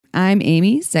I'm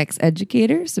Amy, sex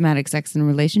educator, somatic sex and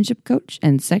relationship coach,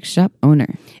 and sex shop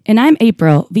owner. And I'm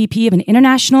April, VP of an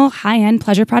international high-end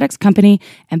pleasure products company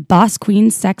and boss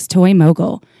queen sex toy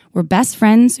mogul. We're best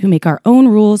friends who make our own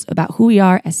rules about who we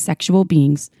are as sexual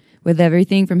beings. With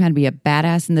everything from how to be a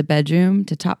badass in the bedroom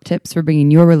to top tips for bringing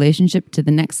your relationship to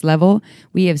the next level,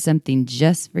 we have something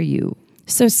just for you.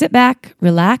 So sit back,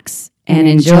 relax, and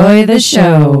enjoy the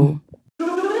show.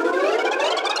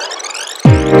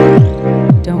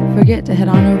 Don't forget to head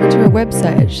on over to our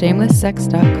website at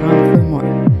shamelesssex.com for more.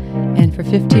 And for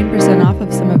 15% off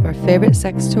of some of our favorite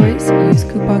sex toys, use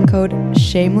coupon code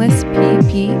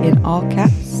SHAMELESSPP in all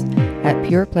caps at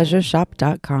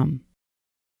purepleasureshop.com.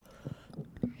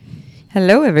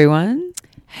 Hello, everyone.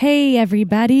 Hey,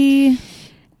 everybody.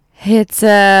 It's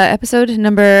episode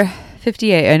number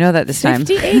 58. I know that this time.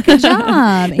 58, good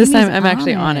job. This Amy's time I'm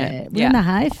actually on it. We're in the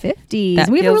high 50s. That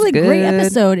We have a feels really great good.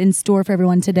 episode in store for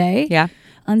everyone today. Yeah.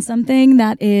 On something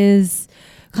that is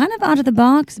kind of out of the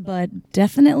box, but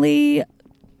definitely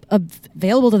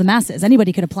available to the masses.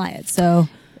 Anybody could apply it. So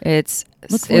It's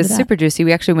look forward to that. super juicy.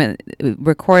 We actually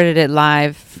recorded it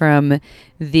live from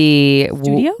the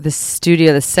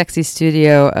Studio? the sexy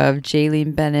studio of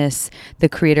Jaylene Bennis, the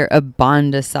creator of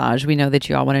Bondage. We know that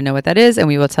you all want to know what that is, and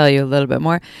we will tell you a little bit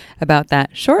more about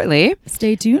that shortly.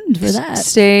 Stay tuned for that.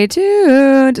 Stay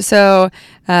tuned. So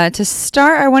to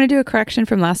start, I want to do a correction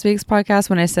from last week's podcast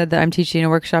when I said that I'm teaching a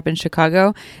workshop in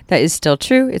Chicago. That is still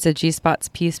true. It's a G-spots,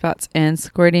 P-spots, and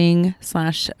squirting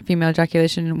 / female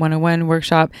ejaculation 101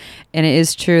 workshop. And it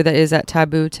is true that it is at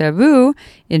Taboo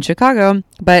in Chicago.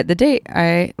 But the date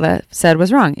I said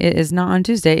was wrong. It is not on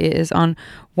Tuesday. It is on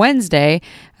Wednesday.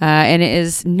 And it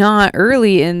is not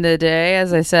early in the day.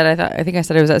 As I said, I think I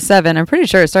said it was at 7. I'm pretty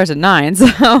sure it starts at 9. So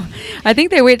I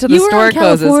think they wait till the store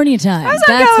closes. California time. I was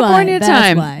on California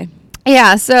time. That's why.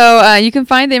 Yeah, so you can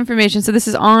find the information. So this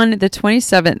is on the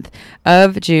 27th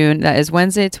of June. That is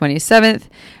Wednesday, 27th.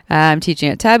 I'm teaching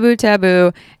at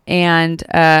Taboo. And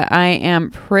I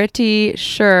am pretty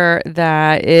sure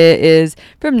that it is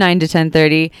from 9 to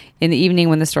 10:30 in the evening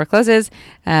when the store closes.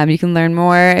 You can learn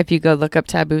more if you go look up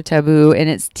Taboo. And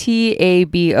it's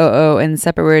TABOO and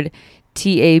separate word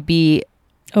TABOU.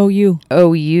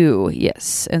 OU,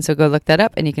 yes. And so go look that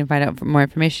up and you can find out more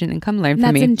information and come learn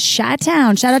from me. That's in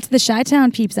Chi-Town. Shout out to the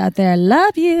Chi-Town peeps out there.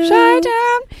 Love you.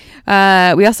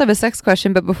 Chi-Town. We also have a sex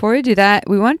question, but before we do that,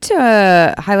 we want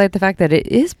to highlight the fact that it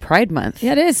is Pride Month.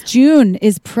 Yeah, it is. June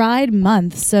is Pride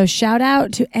Month. So shout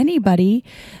out to anybody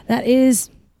that is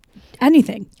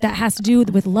anything that has to do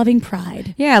with loving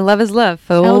pride. Yeah, love is love.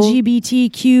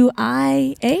 LGBTQIA.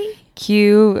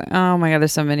 Oh my God,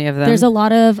 there's so many of them. There's a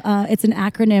lot of, it's an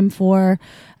acronym for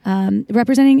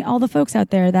representing all the folks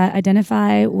out there that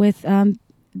identify with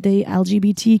the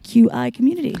LGBTQI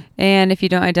community. And if you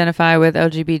don't identify with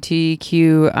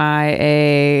LGBTQIA,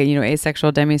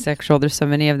 asexual, demisexual, there's so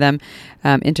many of them,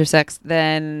 intersex,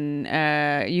 then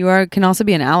you can also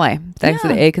be an ally. Thanks to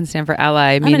the A can stand for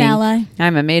ally. I'm an ally.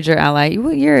 I'm a major ally.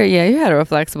 Well, you're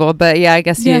heteroflexible, but yeah, I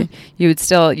guess you're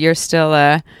still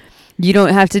you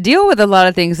don't have to deal with a lot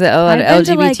of things that a lot of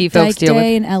LGBT folks deal with.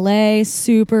 Day in LA,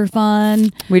 super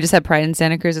fun. We just had Pride in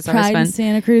Santa Cruz. It's always fun. Pride in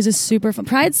Santa Cruz is super fun.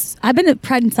 I've been to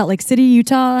Pride in Salt Lake City,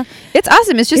 Utah. It's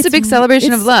awesome. It's just a big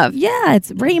celebration of love. Yeah, it's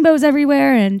rainbows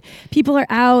everywhere, and people are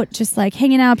out just like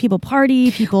hanging out. People party.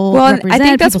 People represent. I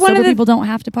think that's people sober people don't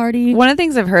have to party. One of the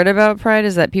things I've heard about Pride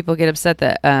is that people get upset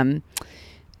that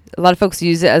a lot of folks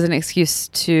use it as an excuse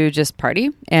to just party,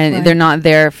 and they're not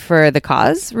there for the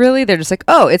cause, really. They're just like,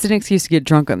 oh, it's an excuse to get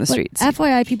drunk on the streets.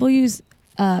 FYI, people use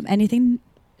anything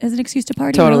as an excuse to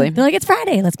party. Totally. They're like, it's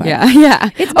Friday, let's party.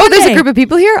 Yeah. It's oh, there's a Monday. group of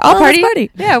people here. I'll party. Let's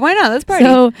party. Yeah, why not? Let's party.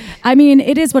 So, I mean,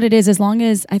 it is what it is. As long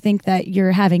as I think that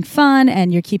you're having fun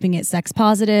and you're keeping it sex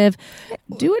positive,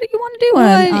 do what you want to do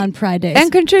on Pride Days.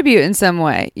 And contribute in some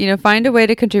way. Find a way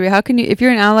to contribute. How can you, if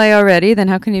you're an ally already, then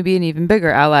how can you be an even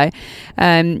bigger ally?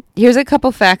 Here's a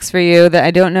couple facts for you that I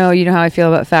don't know. You know how I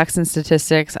feel about facts and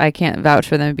statistics. I can't vouch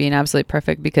for them being absolutely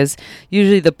perfect because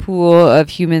usually the pool of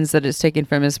humans that it's taken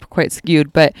from is quite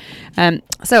skewed. But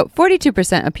so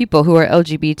 42% of people who are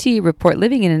LGBT report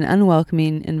living in an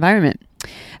unwelcoming environment.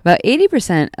 About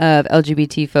 80% of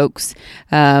LGBT folks,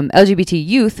 LGBT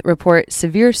youth, report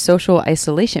severe social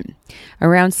isolation.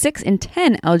 Around 6 in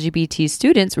 10 LGBT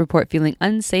students report feeling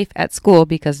unsafe at school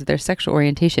because of their sexual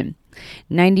orientation.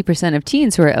 90% of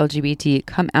teens who are LGBT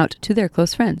come out to their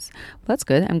close friends. Well, that's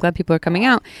good. I'm glad people are coming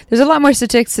out. There's a lot more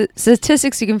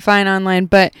statistics you can find online,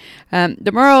 but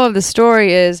the moral of the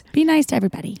story is be nice to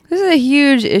everybody. This is a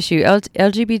huge issue.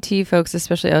 LGBT folks,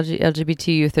 especially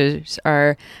LGBT youthers,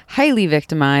 are highly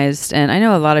victimized, and I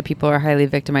know a lot of people are highly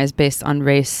victimized based on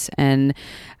race and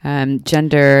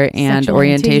gender and Sexual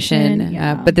orientation.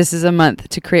 yeah. But this is a month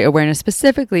to create awareness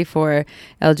specifically for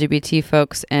LGBT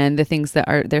folks and the things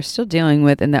that they're still dealing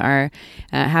with and that are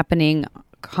happening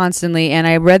constantly. And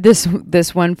I read this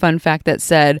one fun fact that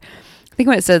said, I think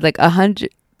when it said like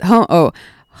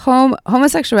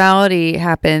homosexuality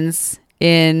happens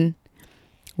in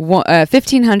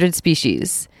 1,500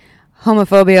 species.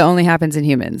 Homophobia only happens in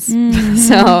humans. Mm-hmm.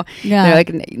 So Yeah. they're like,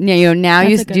 now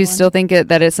That's a good you one. still think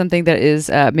that it's something that is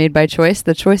made by choice.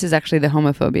 The choice is actually the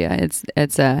homophobia.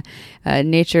 It's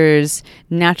nature's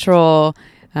natural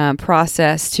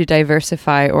process to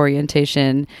diversify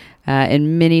orientation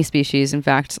in many species. In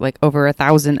fact, like over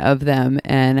 1,000 of them,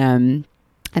 and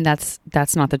that's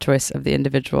not the choice of the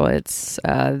individual. It's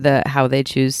how they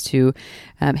choose to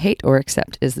hate or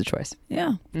accept is the choice.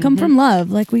 Yeah. Come from love,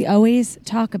 like we always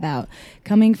talk about.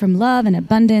 Coming from love and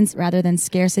abundance rather than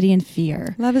scarcity and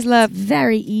fear. Love is love.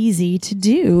 Very easy to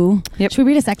do. Yep. Should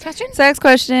we read a sex question? Sex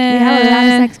question. We have a lot of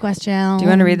sex questions. Do you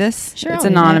want to read this? Sure, It's I'll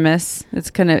read it. anonymous.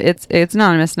 It's it's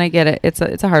anonymous, and I get it. It's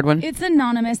a hard one. It's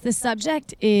anonymous. The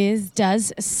subject is,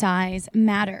 does size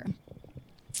matter?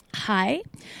 Hi,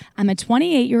 I'm a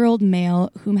 28-year-old male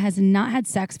whom has not had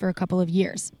sex for a couple of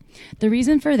years. The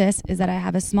reason for this is that I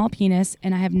have a small penis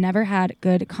and I have never had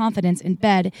good confidence in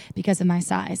bed because of my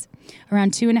size,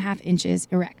 around 2.5 inches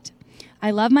erect.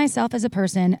 I love myself as a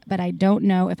person, but I don't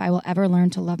know if I will ever learn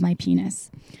to love my penis.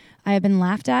 I have been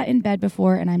laughed at in bed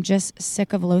before and I'm just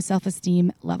sick of low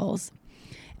self-esteem levels.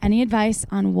 Any advice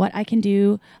on what I can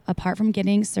do apart from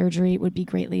getting surgery would be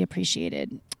greatly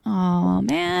appreciated. Oh,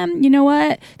 man. You know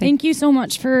what? Thank you so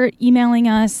much for emailing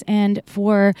us and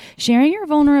for sharing your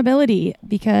vulnerability,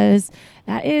 because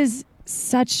that is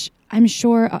such, I'm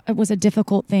sure it was a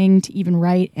difficult thing to even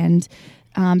write, and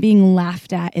being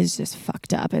laughed at is just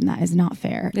fucked up, and that is not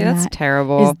fair. Yeah, And that's that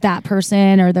terrible. Is that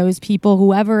person or those people,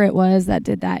 whoever it was that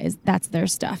did that, that's their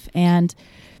stuff. And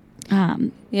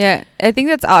Yeah, I think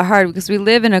that's hard because we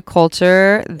live in a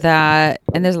culture that,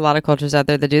 and there's a lot of cultures out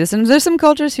there that do this, and there's some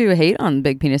cultures who hate on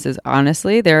big penises.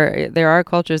 Honestly, there are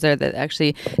cultures there that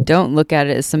actually don't look at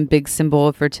it as some big symbol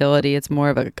of fertility. It's more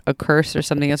of a curse or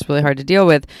something that's really hard to deal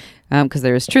with, because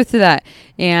there is truth to that.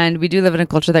 And we do live in a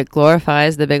culture that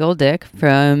glorifies the big old dick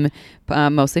from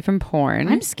mostly from porn.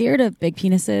 I'm scared of big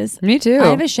penises. Me too. I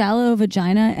have a shallow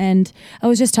vagina, and I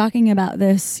was just talking about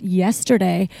this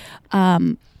yesterday.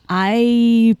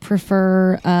 I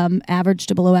prefer average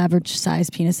to below average size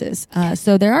penises.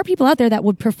 So there are people out there that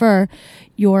would prefer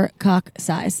your cock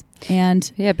size. And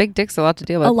Yeah, big dick's a lot to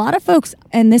deal with. a lot of folks,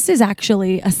 and this is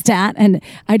actually a stat, and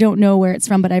I don't know where it's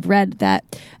from, but I've read that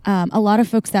a lot of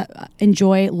folks that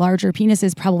enjoy larger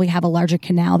penises probably have a larger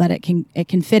canal that it can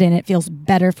fit in. It feels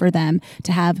better for them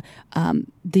to have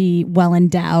the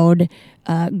well-endowed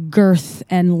girth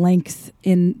and length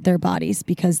in their bodies,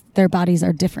 because their bodies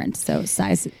are different. So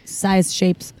size,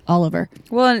 shapes, all over.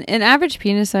 Well, an average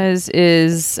penis size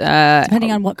is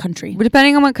Depending on what country.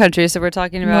 depending on what country. So we're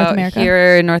talking about America.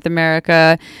 here in North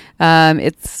America.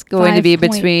 It's going to be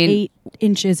between 8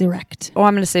 inches erect.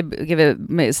 I'm going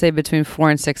to say between 4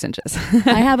 and 6 inches.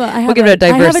 I have We'll give it a I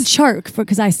have a diverse- chart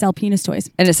because I sell penis toys.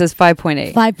 And it says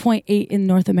 5.8. 5.8 in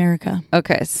North America.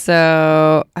 Okay,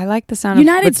 so I like the sound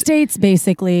United of States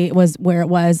basically was where it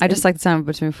was. I just like the sound of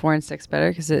between 4 and 6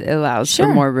 better because it allows Sure.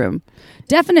 for more room.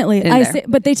 Definitely. in there.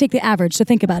 But they take the average. So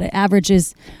think about it. Average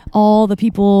is all the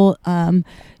people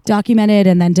documented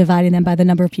and then dividing them by the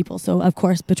number of people. So of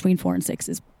course, between 4 and 6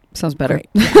 is Sounds better.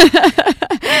 great.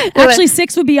 Actually,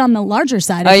 6 would be on the larger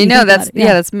side. Oh, if you know, think about that's it.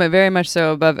 that's very much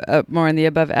so above, more in the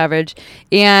above average.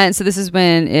 And so this is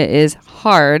when it is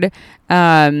hard.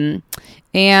 And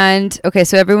okay,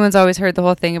 so everyone's always heard the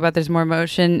whole thing about there's more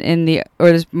motion in the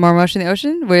ocean.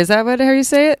 Wait, is that how you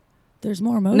say it? There's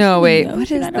more motion. No, in wait. the What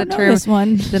ocean. is I don't the know term? This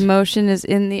one. The motion is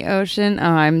in the ocean. Oh,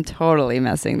 I'm totally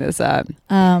messing this up.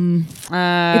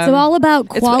 It's all about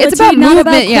quality, it's about not movement,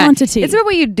 about yeah. quantity. It's about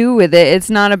what you do with it. It's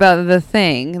not about the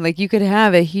thing. Like, you could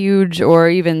have a huge or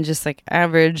even just like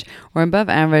average or above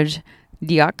average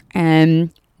dick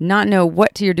and not know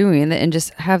what you're doing with it and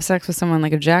just have sex with someone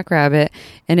like a jackrabbit,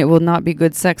 and it will not be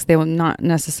good sex. They will not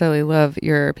necessarily love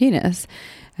your penis.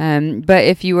 But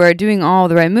if you are doing all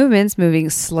the right movements,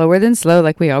 moving slower than slow,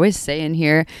 like we always say in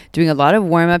here, doing a lot of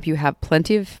warm up, you have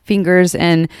plenty of fingers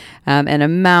and a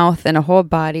mouth and a whole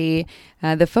body.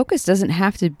 The focus doesn't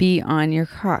have to be on your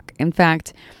cock. In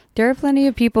fact, there are plenty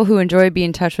of people who enjoy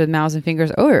being touched with mouths and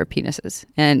fingers over penises,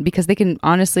 and because they can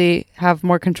honestly have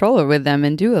more control over them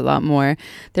and do a lot more.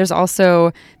 There's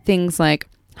also things like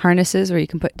harnesses where you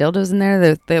can put dildos in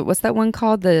there. What's that one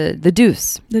called? The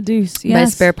Deuce. The Deuce, By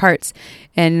yes. Spare Parts.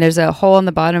 And there's a hole on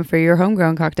the bottom for your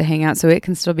homegrown cock to hang out, so it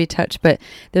can still be touched. But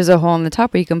there's a hole on the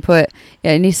top where you can put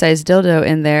any size dildo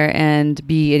in there and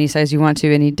be any size you want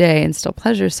to any day and still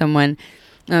pleasure someone.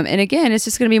 And again, it's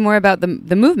just going to be more about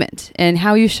the movement and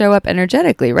how you show up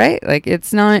energetically, right? Like,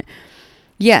 it's not...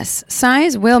 Yes,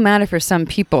 size will matter for some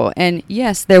people. And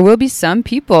yes, there will be some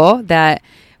people that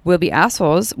will be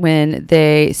assholes when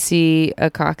they see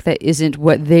a cock that isn't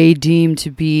what they deem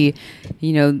to be,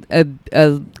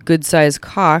 a good sized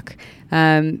cock.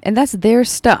 And that's their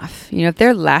stuff. If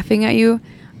they're laughing at you,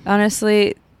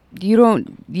 honestly, you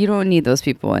don't need those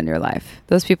people in your life.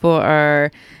 Those people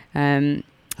are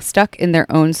stuck in their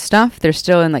own stuff. They're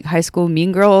still in like high school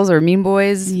mean girls or mean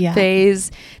boys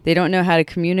phase. They don't know how to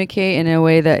communicate in a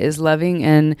way that is loving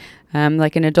and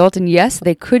like an adult. And yes,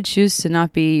 they could choose to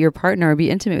not be your partner or be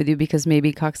intimate with you because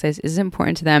maybe cock size is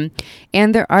important to them.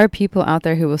 And there are people out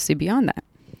there who will see beyond that.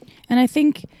 And I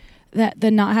think that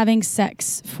the not having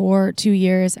sex for 2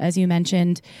 years, as you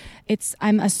mentioned,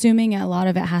 I'm assuming a lot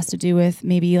of it has to do with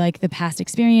maybe like the past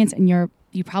experience, and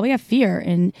you probably have fear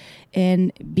in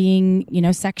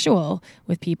being, sexual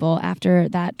with people after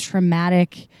that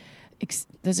traumatic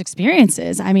those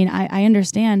experiences. I mean, I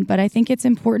understand, but I think it's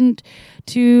important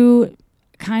to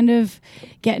kind of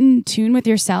get in tune with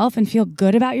yourself and feel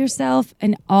good about yourself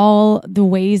and all the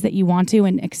ways that you want to,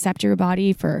 and accept your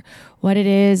body for what it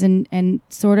is, and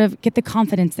sort of get the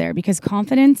confidence there, because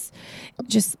confidence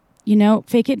just,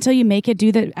 fake it till you make it.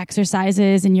 Do the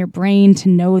exercises in your brain to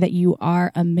know that you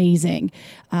are amazing,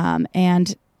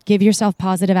 and give yourself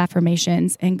positive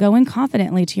affirmations and go in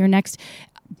confidently to your next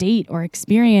date or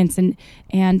experience. And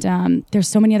there's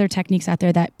so many other techniques out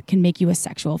there that can make you a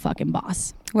sexual fucking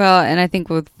boss. Well, and I think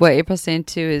with what April's saying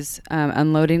too is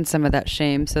unloading some of that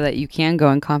shame so that you can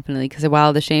go in confidently, because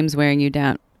while the shame's weighing you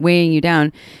down,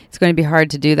 it's going to be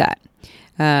hard to do that.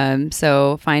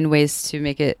 So find ways to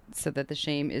make it so that the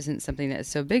shame isn't something that is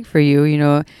so big for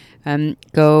you.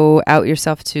 Go out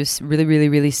yourself to really, really,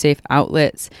 really safe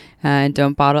outlets, and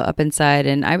don't bottle up inside.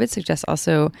 And I would suggest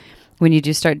also, when you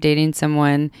do start dating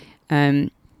someone,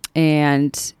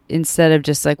 and instead of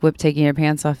just like taking your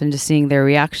pants off and just seeing their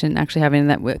reaction, actually having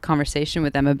that conversation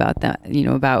with them about that,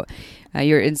 about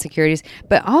your insecurities,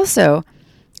 but also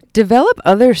develop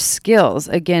other skills,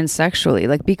 again, sexually.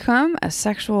 Like, become a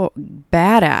sexual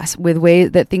badass with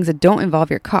ways that things that don't involve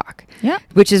your cock. Yeah.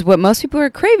 Which is what most people are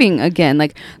craving again.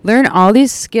 Like, learn all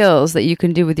these skills that you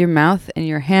can do with your mouth and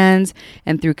your hands,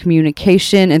 and through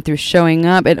communication, and through showing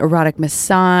up, and erotic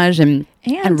massage, and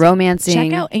romancing.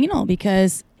 Check out anal,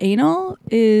 because anal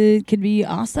could be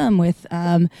awesome with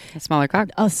a smaller cock.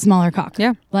 A smaller cock.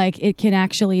 Yeah. Like, it can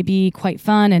actually be quite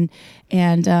fun and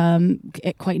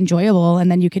quite enjoyable,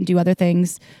 and then you can do other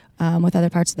things with other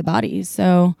parts of the body.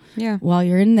 So while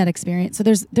you're in that experience, so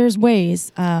there's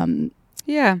ways to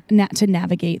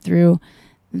navigate through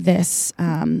this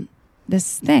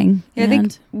this thing. Yeah, I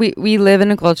think we live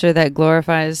in a culture that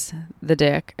glorifies the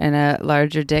dick and a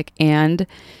larger dick, and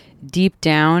deep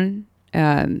down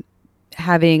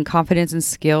having confidence and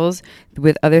skills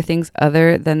with other things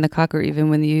other than the cock, or even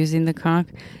when using the cock,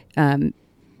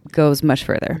 goes much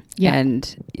further. Yeah.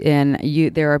 And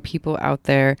there are people out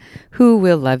there who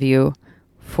will love you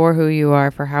for who you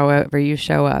are, for however you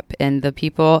show up. And the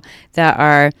people that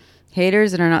are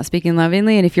haters and are not speaking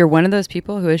lovingly, and if you're one of those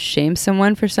people who has shamed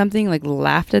someone for something, like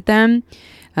laughed at them,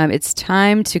 it's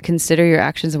time to consider your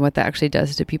actions and what that actually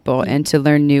does to people, and to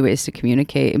learn new ways to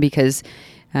communicate, because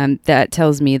that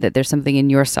tells me that there's something in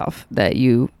yourself that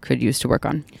you could use to work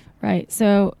on. Right.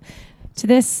 So to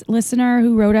this listener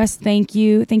who wrote us, thank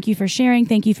you. Thank you for sharing.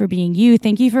 Thank you for being you.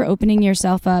 Thank you for opening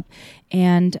yourself up.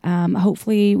 And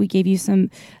hopefully we gave you some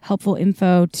helpful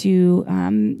info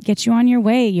to get you on your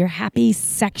way, your happy,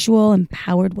 sexual,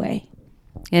 empowered way.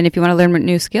 And if you want to learn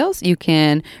new skills, you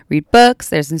can read books.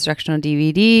 There's instructional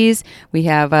DVDs. We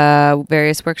have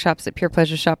various workshops at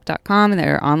purepleasureshop.com, and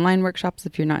there are online workshops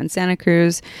if you're not in Santa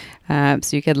Cruz. So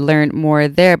you could learn more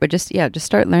there. But just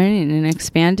start learning and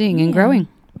expanding and growing.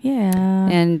 Yeah.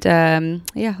 And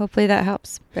hopefully that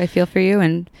helps. I feel for you,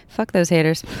 and fuck those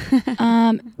haters.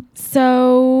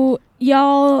 So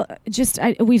y'all,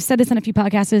 we've said this on a few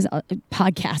podcasts.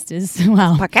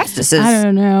 Wow. Podcastes. I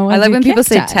don't know. I like when people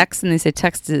say text and they say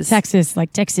Texas. Texas,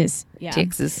 like Texas. Yeah.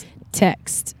 Texas.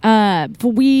 Text. But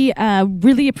we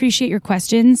really appreciate your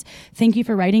questions. Thank you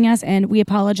for writing us, and we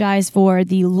apologize for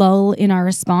the lull in our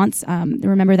response.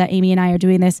 Remember that Amy and I are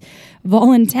doing this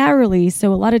voluntarily,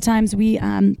 so a lot of times we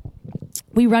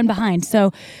we run behind.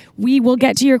 So we will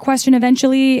get to your question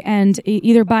eventually and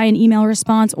either by an email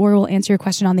response or we'll answer your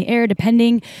question on the air,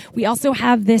 depending. We also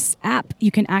have this app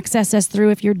you can access us through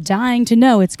if you're dying to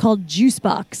know. It's called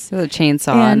Juicebox. There's a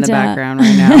chainsaw in the background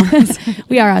right now.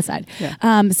 We are outside.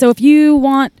 Yeah. So if you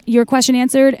want your question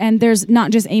answered, and there's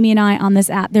not just Amy and I on this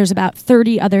app, there's about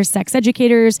 30 other sex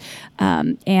educators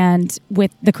and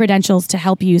with the credentials to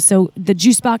help you. So the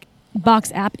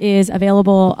Juicebox app is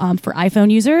available for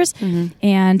iPhone users,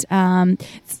 and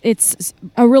it's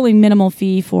a really minimal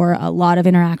fee for a lot of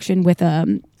interaction with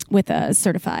a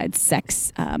certified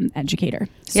sex educator.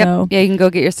 Yep. So yeah, you can go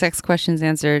get your sex questions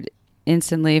answered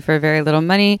instantly for very little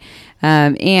money,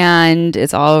 and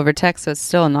it's all over text, so it's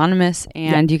still anonymous,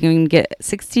 and you can get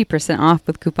 60% off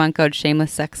with coupon code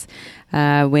Shameless Sex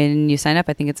when you sign up.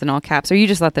 I think it's in all caps, or you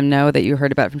just let them know that you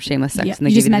heard about it from Shameless Sex. And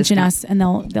they you give just mention the us, and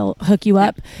they'll hook you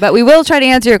up. But we will try to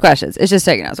answer your questions. It's just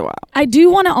taking us a while. I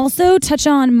do want to also touch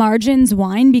on Margins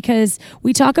Wine because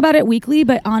we talk about it weekly,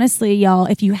 but honestly, y'all,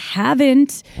 if you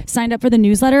haven't signed up for the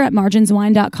newsletter at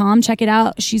marginswine.com, check it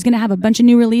out. She's going to have a bunch of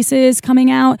new releases coming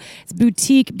out. It's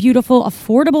boutique, beautiful,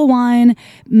 affordable wine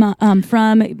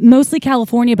from mostly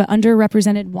California, but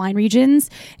underrepresented wine regions,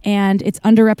 and it's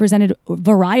underrepresented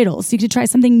varietals. So you could try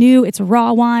something new. It's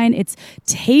raw wine. It's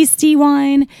tasty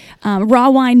wine. Raw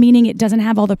wine meaning it doesn't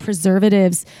have all the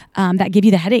preservatives that give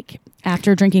you the headache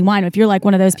after drinking wine. If you're like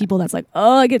one of those people that's like,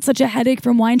 oh, I get such a headache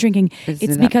from wine drinking,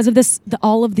 it's because of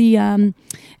all of the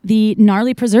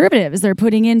gnarly preservatives they're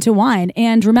putting into wine.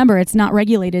 And remember, it's not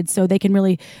regulated, so they can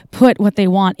really put what they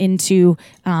want into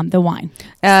the wine.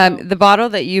 The bottle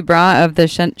that you brought of the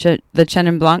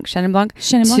Chenin Blanc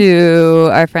to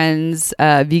our friends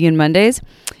Vegan Mondays,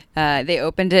 they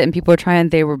opened it and people were trying.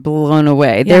 They were blown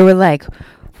away. Yeah. They were like,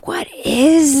 what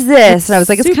is this? And I was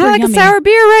like, it's kind of like a sour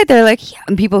beer, right? They're like, yeah.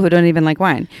 And people who don't even like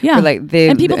wine. Yeah. Like,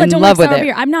 and people that don't like sour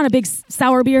beer. I'm not a big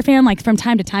sour beer fan. Like from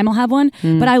time to time I'll have one,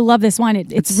 but I love this wine.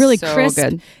 It's really so crisp.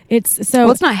 Good. It's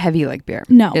not heavy like beer.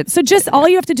 No. So just all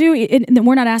you have to do,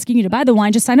 we're not asking you to buy the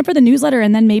wine, just sign up for the newsletter.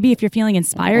 And then maybe if you're feeling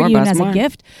inspired, even as a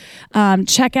gift,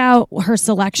 check out her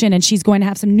selection. And she's going to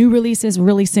have some new releases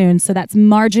really soon. So that's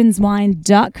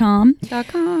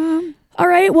marginswine.com. All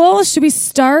right, well, should we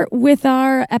start with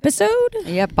our episode?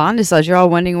 Yep, Bondage. You're all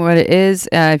wondering what it is.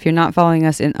 If you're not following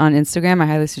us on Instagram, I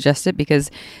highly suggest it because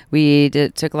we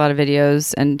took a lot of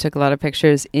videos and took a lot of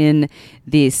pictures in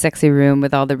the sexy room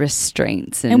with all the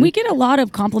restraints. And we get a lot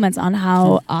of compliments on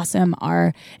how awesome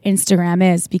our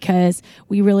Instagram is because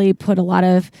we really put a lot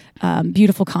of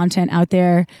beautiful content out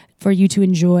there for you to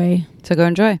enjoy. So go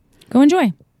enjoy. Go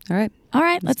enjoy. All right. All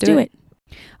right, let's do it.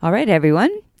 All right, everyone.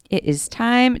 It is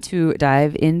time to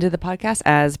dive into the podcast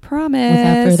as promised.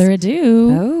 Without further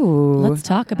ado, let's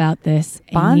talk about this.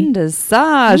 Bondage.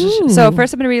 So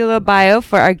first I'm going to read a little bio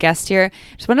for our guest here.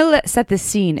 Just want to set the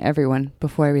scene, everyone,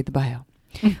 before I read the bio.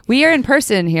 We are in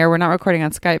person here. We're not recording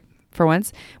on Skype for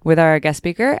once with our guest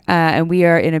speaker. And we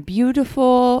are in a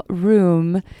beautiful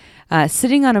room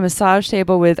sitting on a massage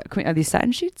table with are these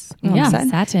satin sheets?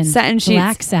 Satin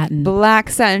sheets. Black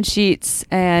satin sheets,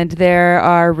 and there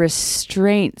are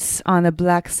restraints on the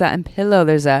black satin pillow.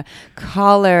 There's a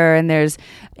collar, and there's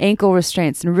ankle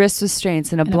restraints and wrist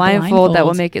restraints and a blindfold that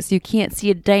will make it so you can't see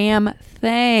a damn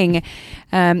thing.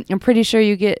 I'm pretty sure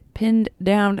you get pinned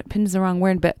is the wrong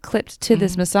word, but clipped to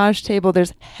this massage table.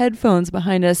 There's headphones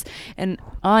behind us, and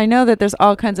I know that there's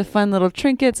all kinds of fun little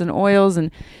trinkets and oils, and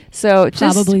so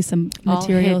just probably some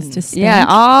materials to spin. Yeah,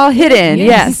 all hidden.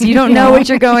 Yes, you don't know what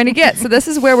you're going to get. So this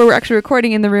is where we're actually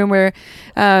recording, in the room where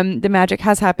the magic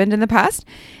has happened in the past.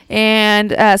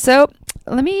 And so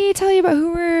let me tell you about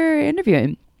who we're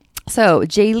interviewing. So,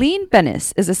 Jaylene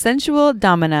Bennis is a sensual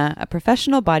domina, a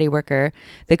professional body worker,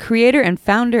 the creator and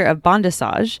founder of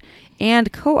Bondasage,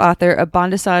 and co-author of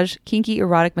Bondasage, Kinky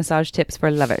Erotic Massage Tips for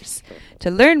Lovers.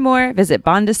 To learn more, visit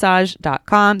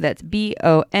bondasage.com. That's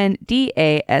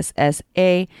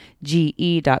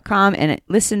BONDASSAGE.com. And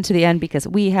listen to the end because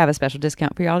we have a special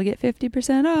discount for y'all to get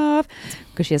 50% off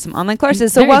because she has some online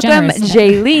courses. So welcome,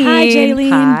 Jaylene. Hi,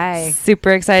 Jaylene. Hi. Super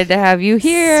excited to have you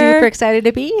here. Super excited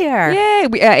to be here.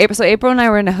 Yay. So April and I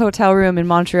were in a hotel room in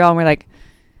Montreal, and we're like,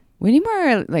 we need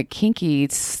more like kinky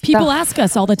stuff. People ask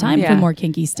us all the time for more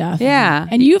kinky stuff. Yeah.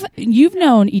 And you've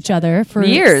known each other for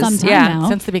years, some time now.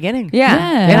 Since the beginning.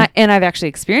 Yeah. And I've actually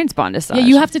experienced Bondasage. Yeah,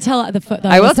 you have to tell the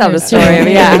I will tell the story.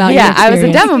 I was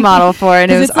a demo model for it,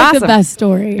 and it was like awesome. The best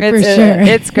story, for sure.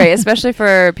 It's great, especially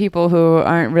for people who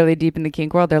aren't really deep in the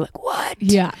kink world. They're like, what?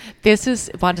 Yeah.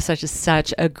 Bondasage is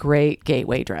such a great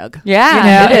gateway drug.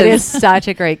 Yeah. It is such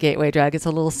a great gateway drug. It's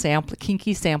a little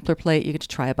kinky sampler plate. You get to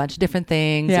try a bunch of different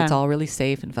things. Yeah. it's all really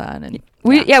safe and fun. And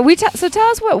So tell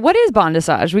us what is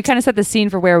bondage? We kind of set the scene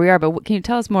for where we are, but can you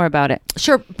tell us more about it?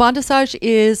 Sure. Bondage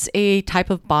is a type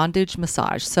of bondage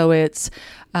massage. So it's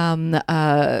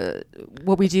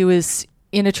what we do is,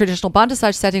 in a traditional bondage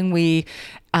setting, we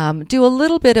do a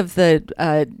little bit of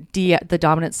the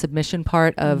dominant submission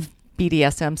part of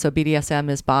BDSM. So BDSM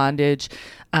is bondage,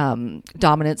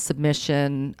 dominant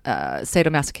submission,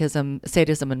 sadomasochism,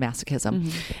 sadism, and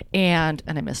masochism. And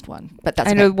I missed one, but that's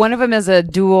I know one of them is a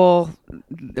dual.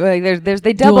 Like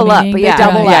they double Dual up, meaning. but They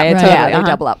double yeah, up, yeah, right. totally. they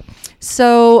double up.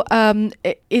 So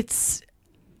it's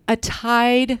a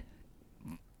tied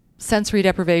sensory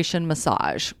deprivation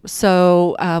massage.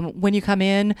 So when you come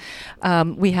in,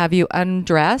 we have you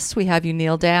undress, we have you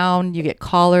kneel down, you get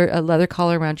a leather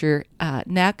collar around your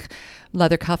neck,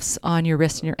 leather cuffs on your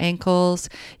wrists and your ankles.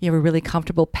 You have a really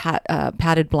comfortable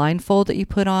padded blindfold that you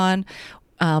put on.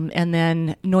 And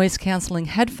then noise canceling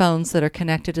headphones that are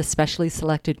connected to specially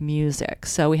selected music.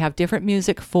 So we have different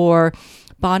music for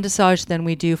bondage than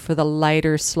we do for the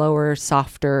lighter, slower,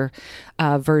 softer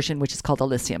version, which is called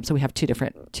Elysium. So we have two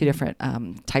different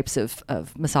types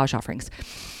of massage offerings.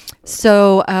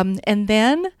 So and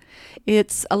then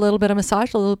it's a little bit of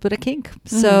massage, a little bit of kink.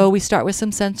 So we start with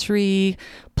some sensory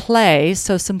play,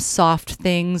 so some soft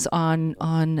things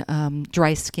on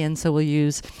dry skin. So we'll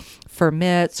use fur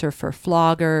mitts or fur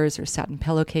floggers or satin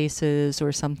pillowcases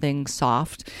or something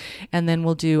soft. And then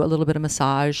we'll do a little bit of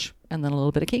massage and then a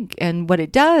little bit of kink. And what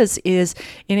it does is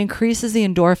it increases the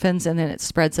endorphins and then it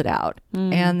spreads it out.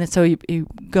 And so you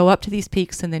go up to these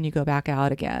peaks and then you go back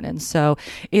out again. And so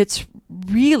it's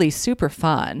really super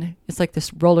fun. It's like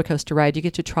this roller coaster ride. You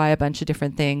get to try a bunch of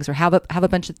different things or have a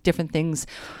bunch of different things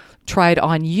tried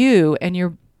on you, and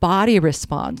your body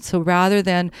responds. So rather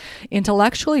than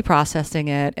intellectually processing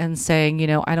it and saying,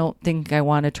 I don't think I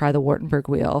want to try the Wartenberg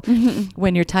wheel,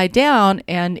 when you're tied down,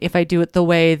 and if I do it the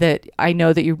way that I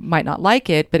know that you might not like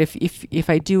it, but if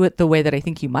I do it the way that I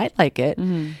think you might like it,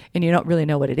 and you don't really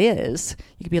know what it is,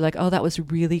 you could be like, oh, that was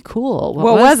really cool.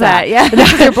 What was that? Yeah.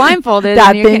 You're blindfolded.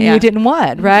 That thing you didn't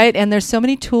want, right? And there's so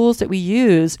many tools that we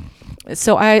use.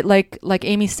 So I like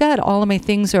Amy said, all of my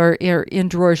things are in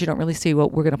drawers. You don't really see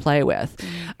what we're going to play with.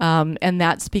 And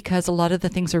that's because a lot of the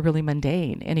things are really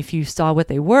mundane. And if you saw what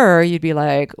they were, you'd be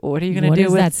like, what are you going to do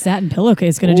with that satin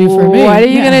pillowcase going to do for me? What are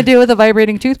you going to do with the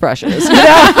vibrating toothbrushes?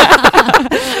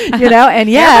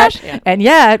 And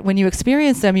yet when you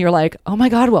experience them, you're like, oh my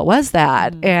God, what was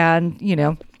that? And,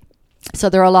 so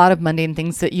there are a lot of mundane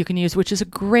things that you can use, which is a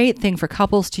great thing for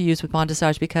couples to use with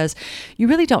bondage, because you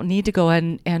really don't need to go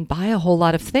and buy a whole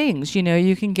lot of things.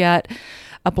 You can get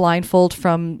a blindfold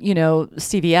from,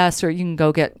 CVS, or you can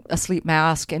go get a sleep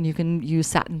mask, and you can use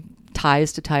satin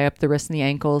ties to tie up the wrists and the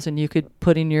ankles, and you could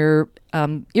put in your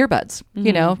earbuds,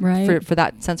 right. for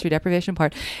that sensory deprivation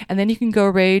part. And then you can go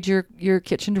raid your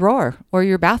kitchen drawer or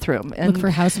your bathroom and look for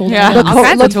household items.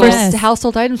 items. Look for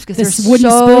household items, because there's wooden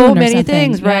so spoon or many something.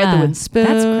 things, right? Yeah. The wooden spoon.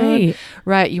 That's great.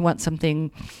 Right. You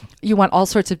want all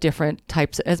sorts of different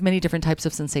types, as many different types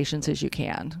of sensations as you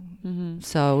can.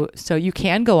 So you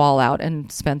can go all out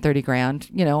and spend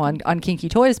 $30,000, on kinky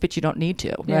toys, but you don't need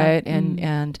to, right?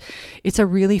 And it's a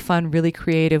really fun, really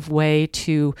creative way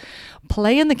to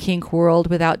play in the kink world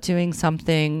without doing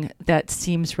something that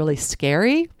seems really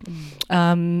scary.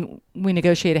 We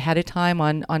negotiate ahead of time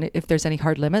on if there's any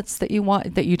hard limits that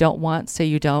you don't want. Say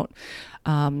you don't.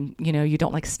 You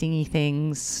don't like stingy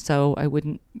things, so I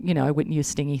wouldn't use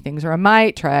stingy things, or I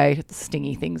might try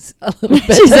stingy things a little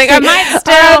bit. She's like, I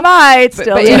might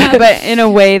still, but in a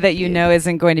way that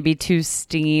isn't going to be too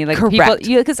stingy. Like correct.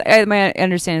 People, because my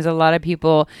understanding is a lot of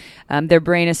people, their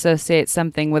brain associates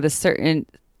something with a certain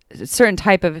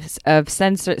type of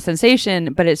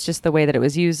sensation, but it's just the way that it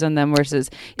was used on them, versus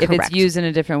if correct. it's used in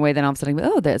a different way, then all of a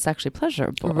sudden, that's actually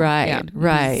pleasurable. Right, yeah.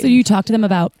 right. So you talk to them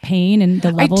about pain and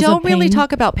the levels of pain? I don't really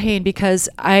talk about pain, because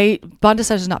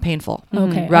bondage is not painful.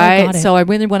 Okay. Right. Got it. So I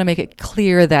really want to make it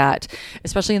clear that,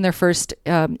 especially in their first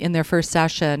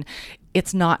session,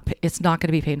 it's not going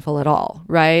to be painful at all,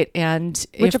 right? And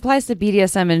which applies to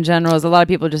BDSM in general, is a lot of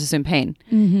people just assume pain,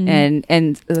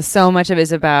 and so much of it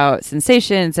is about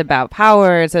sensation, it's about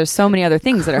power. There's so many other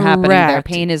things that are happening there.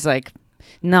 Pain is like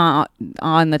not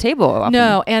on the table often.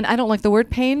 No, and I don't like the word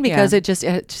pain, because it just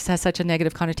has such a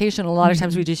negative connotation. A lot of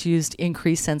times we just used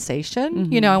increased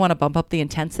sensation. I want to bump up the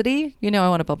intensity.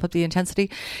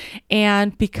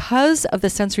 And because of the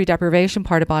sensory deprivation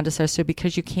part of bondage, so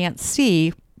because you can't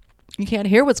see, you can't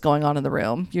hear what's going on in the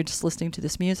room, you're just listening to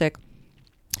this music,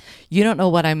 you don't know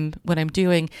what I'm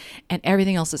doing, and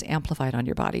everything else is amplified on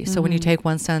your body. So when you take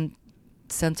one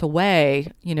sense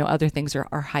away, other things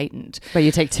are heightened. But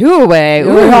you take 2 away.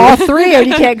 Ooh, all 3, and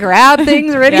you can't grab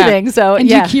things or anything. So and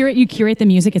you curate the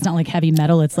music. It's not like heavy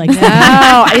metal. It's like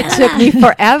no, it took me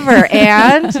forever.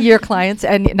 And your clients,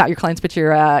 and not your clients, but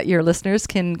your listeners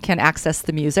can access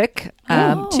the music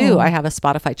too. I have a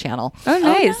Spotify channel. Oh,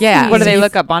 nice. Yeah. What do they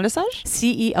look up? Bondage?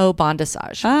 CEO Bondage.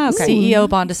 Ah, okay. CEO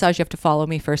Bondage. You have to follow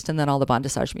me first, and then all the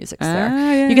Bondage music's there.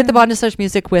 Yeah, you get the Bondage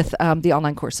music with the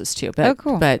online courses too. But,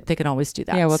 cool. But they can always do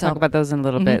that. Yeah, we'll talk about those in a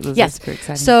little bit. Those yes. are super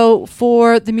exciting. So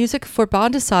for the music for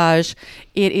Bondage,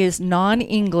 it is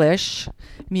non-English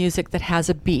music that has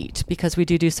a beat, because we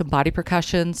do some body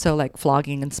percussion, so like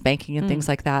flogging and spanking and things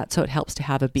like that. So it helps to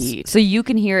have a beat. So you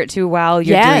can hear it too while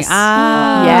you're yes. doing.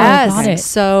 Yes. Got it.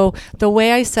 So the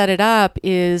way I set it up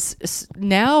is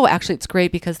now actually it's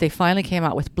great because they finally came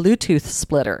out with Bluetooth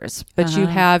splitters, but you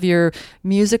have your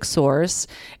music source,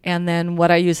 and then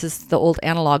what I use is the old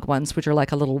analog ones, which are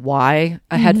like a little a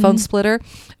headphone splitter,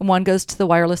 and one goes to the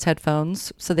wireless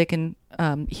headphones so they can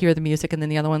hear the music, and then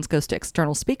the other ones goes to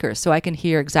external speakers, so I can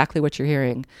hear exactly what you're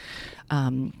hearing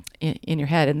in your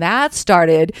head. And that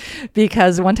started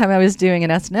because one time I was doing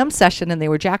an S&M session and they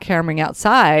were jackhammering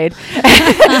outside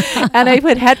and I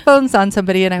put headphones on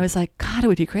somebody and I was like, God, it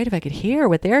would be great if I could hear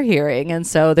what they're hearing. And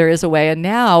so there is a way. And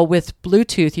now with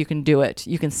Bluetooth, you can do it.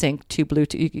 You can sync to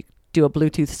Bluetooth. You can do a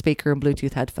Bluetooth speaker and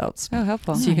Bluetooth headphones. Oh,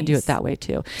 helpful. So you can do it that way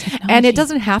too. Technology. And it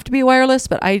doesn't have to be wireless,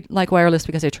 but I like wireless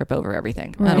because I trip over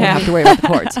everything. I don't Right. have to worry about the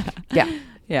cords. Yeah.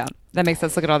 Yeah. That makes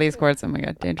us look at all these cords. Oh my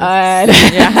God, dangerous.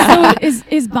 So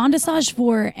is bondage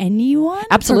for anyone?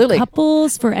 Absolutely. For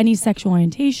couples, for any sexual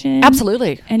orientation?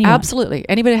 Absolutely. Anyone. Absolutely.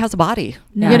 Anybody has a body.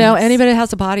 Nice. Anybody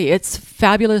has a body. It's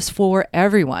fabulous for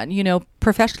everyone.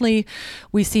 Professionally,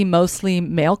 we see mostly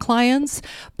male clients,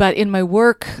 but in my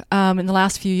work in the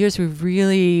last few years, we've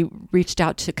really reached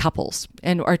out to couples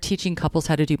and are teaching couples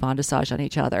how to do bondage on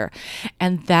each other.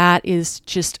 And that is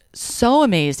just so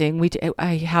amazing.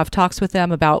 I have talks with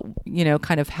them about,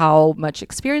 kind of how much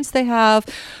experience they have,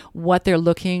 what they're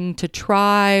looking to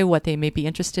try, what they may be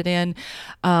interested in.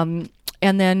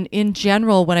 And then in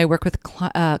general, when I work with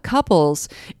couples,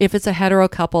 if it's a hetero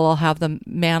couple, I'll have the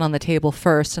man on the table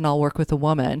first and I'll work with the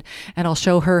woman and I'll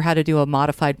show her how to do a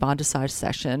modified bondage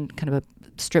session, kind of a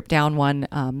stripped down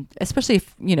one, especially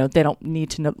if, they don't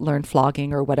need to learn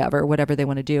flogging or whatever they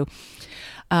want to do.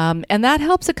 And that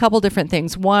helps a couple different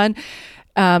things. One,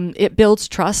 it builds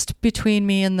trust between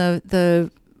me and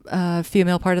the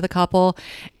female part of the couple.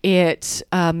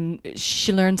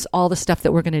 She learns all the stuff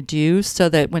that we're going to do so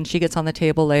that when she gets on the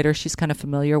table later, she's kind of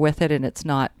familiar with it and it's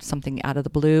not something out of the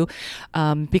blue,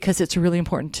 because it's really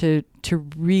important to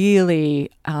really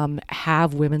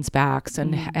have women's backs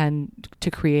and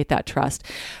to create that trust.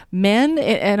 Men,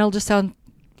 and it'll just sound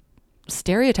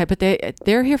stereotype, but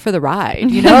they're here for the ride.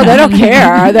 They don't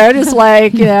care. They're just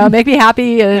like, make me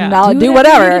happy and I'll do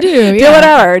whatever. Do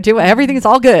whatever. Everything's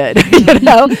all good.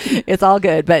 It's all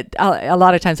good. But a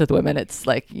lot of times with women, it's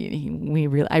like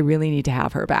I really need to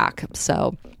have her back.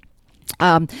 So,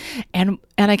 and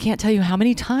I can't tell you how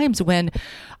many times when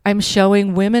I'm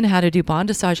showing women how to do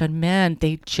bondage on men,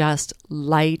 they just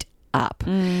light up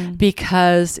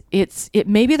because it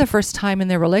may be the first time in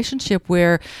their relationship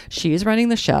where she's running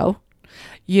the show.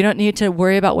 You don't need to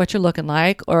worry about what you're looking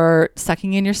like or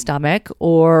sucking in your stomach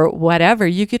or whatever.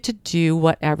 You get to do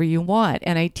whatever you want.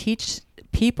 And I teach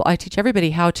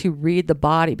everybody how to read the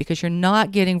body because you're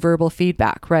not getting verbal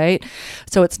feedback, right?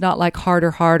 So it's not like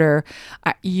harder.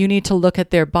 You need to look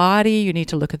at their body. You need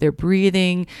to look at their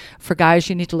breathing. For guys,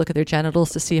 you need to look at their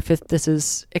genitals to see if this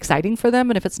is exciting for them.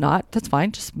 And if it's not, that's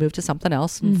fine. Just move to something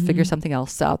else and figure something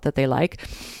else out that they like.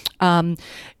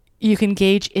 You can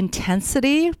gauge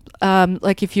intensity.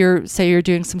 Like if you're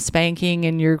doing some spanking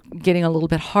and you're getting a little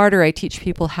bit harder, I teach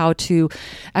people how to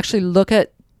actually look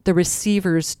at the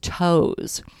receiver's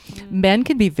toes. Men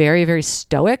can be very, very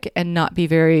stoic and not be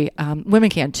very, women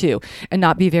can too, and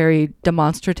not be very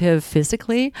demonstrative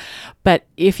physically. But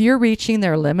if you're reaching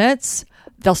their limits,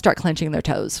 they'll start clenching their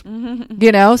toes,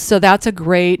 so that's a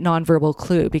great nonverbal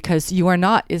clue because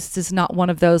this is not one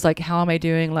of those like, how am I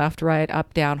doing? Left, right,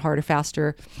 up, down, harder,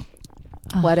 faster,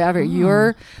 whatever.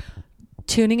 You're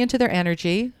tuning into their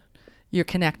energy. You're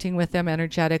connecting with them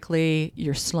energetically.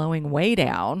 You're slowing way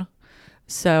down.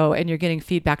 And you're getting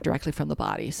feedback directly from the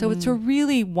body. So it's a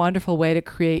really wonderful way to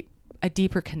create a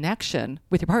deeper connection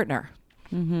with your partner.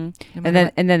 And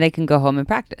then they can go home and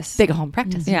practice. They go home and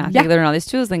practice. Yeah. They learn all these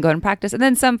tools, then go and practice. And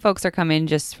then some folks are coming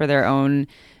just for their own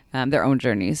their own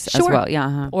journeys as Sure. well. Yeah.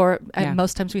 Uh-huh. Or Yeah.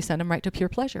 most times we send them right to Pure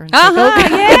Pleasure. And say,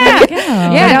 Uh-huh, go-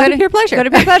 yeah. Yeah, go to Pure Pleasure. Go to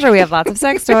Pure Pleasure. We have lots of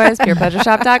sex toys.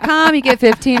 PurePleasureShop.com. You get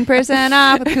 15%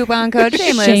 off with coupon code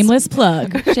Shameless. Shameless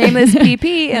plug. Shameless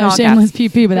PP in No, all shameless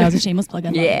caps. PP, but that was a shameless plug. I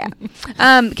love Yeah.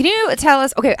 it. Can you tell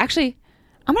us? Okay, actually,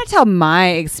 I'm going to tell my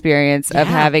experience of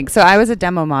Yeah. having. So I was a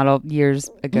demo model years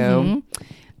ago.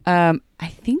 I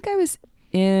think I was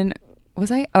in.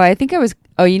 Was I? Oh, I think I was.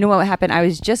 Oh, you know what happened? I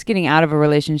was just getting out of a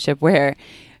relationship where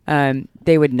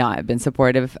they would not have been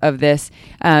supportive of this,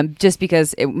 just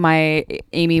because my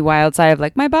Amy Wild side of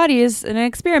like my body is an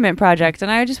experiment project and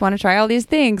I just want to try all these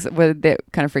things. That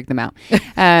kind of freaked them out.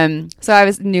 So I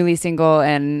was newly single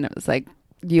and it was like,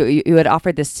 you had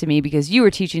offered this to me because you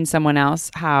were teaching someone else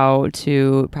how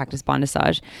to practice bondage.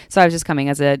 So I was just coming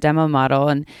as a demo model,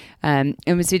 and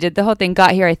so we did the whole thing.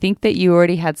 Got here, I think that you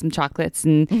already had some chocolates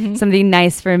and something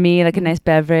nice for me, like a nice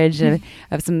beverage of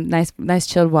some nice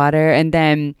chilled water. And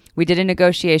then we did a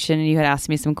negotiation, and you had asked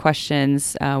me some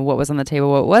questions: what was on the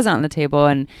table, what wasn't on the table,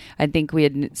 and I think we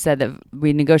had said that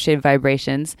we negotiated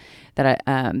vibrations. That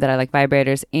I like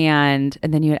vibrators, and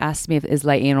then you had asked me if is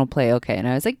light anal play okay, and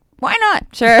I was like, why not?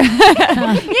 Sure.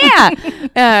 Yeah.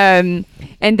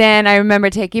 And then I remember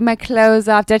taking my clothes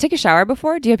off. Did I take a shower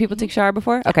before? Do you have people take a shower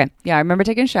before? Okay. Yeah, I remember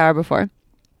taking a shower before.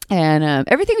 And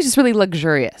everything was just really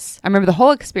luxurious. I remember the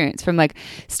whole experience from like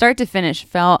start to finish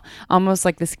felt almost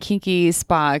like this kinky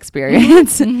spa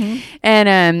experience.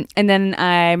 And then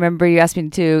I remember you asked me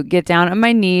to get down on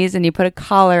my knees and you put a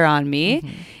collar on me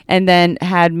and then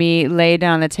had me lay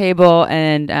down on the table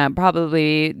and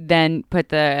probably then put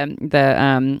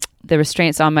the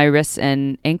restraints on my wrists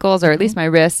and ankles, or at least my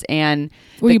wrists. And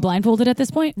Were you blindfolded at this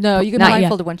point? No, you get Not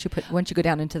blindfolded once you go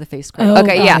down into the face cradle. Oh,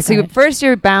 okay, got yeah. it, So got it. first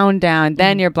you're bound down,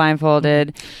 then you're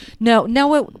blindfolded. No, now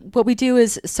what we do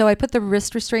is, so I put the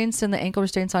wrist restraints and the ankle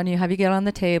restraints on you, have you get on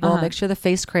the table, make sure the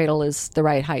face cradle is the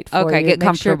right height for Okay, you. get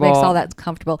make sure it makes comfortable. all that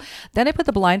comfortable. Then I put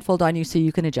the blindfold on you so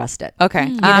you can adjust it. Okay.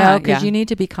 You know, because yeah. you need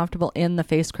to be comfortable in the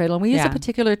face cradle. And we use Yeah. a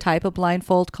particular type of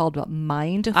blindfold called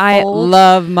Mindfold. I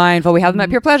love Mindful. We have them at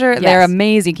Pure Pleasure. Yes. They're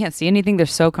amazing. You can't see anything. They're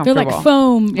so They're comfortable. like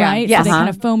foam, Yeah. right? Yes. So they kind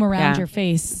Uh-huh. of foam around Yeah. your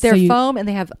face. They're so you, foam and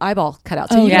they have eyeball cutouts.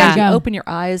 So Oh, you there can you actually go. open your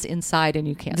eyes inside and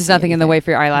you can't There's see nothing in the anything. way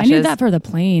for your I eyelashes. need that for the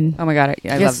plane. Oh my God. I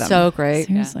love It's them. so great.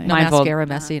 Seriously. No Mindfold. mascara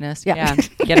messiness. Yeah.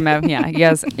 Get them out. Yeah.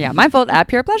 Yes. Yeah. Mindfold at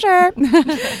Pure Pleasure.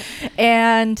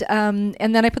 And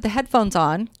then I put the headphones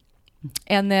on,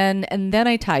 and then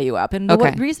I tie you up. And the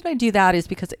Okay. reason I do that is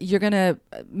because you're gonna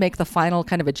make the final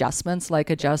kind of adjustments,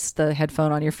 like adjust the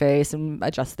headphone on your face and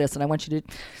adjust this. And I want you to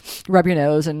rub your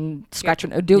nose and scratch your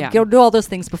nose. Do all those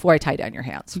things before I tie down your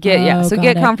hands. So got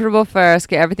get it. comfortable first.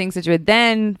 Get everything situated.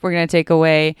 Then we're gonna take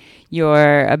away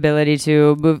your ability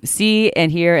to move, see,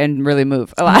 and hear, and really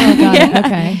move a lot. Oh, got it.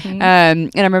 Okay. And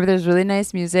I remember there's really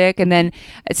nice music, and then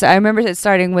I remember it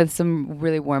starting with some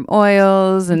really warm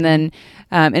oils, and then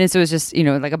so it was just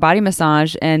like a body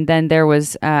massage, and then there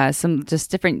was some just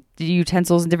different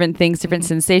utensils and different things, different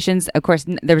sensations. Of course,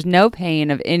 there was no pain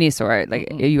of any sort.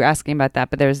 Like you were asking about that,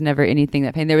 but there was never anything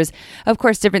that pain. There was, of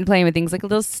course, different playing with things like a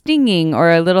little stinging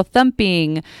or a little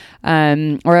thumping,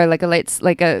 or like a light,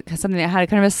 something that had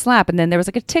kind of a slap, and then there was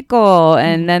like a tickle,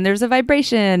 and then there was a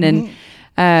vibration, and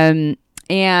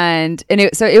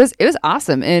it was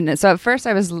awesome. And so at first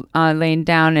I was laying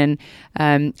down, and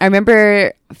I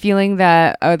remember feeling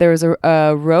that there was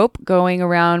a rope going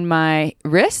around my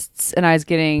wrists, and I was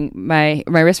getting my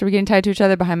wrists were getting tied to each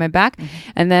other behind my back.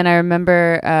 And then I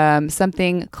remember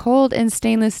something cold and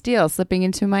stainless steel slipping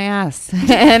into my ass,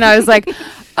 and I was like,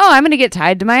 oh, I'm going to get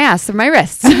tied to my ass or my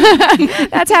wrists.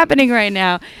 That's happening right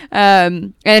now.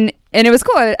 And it was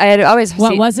cool. I had always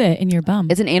What was it in your bum?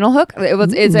 It's an anal hook.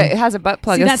 It has a butt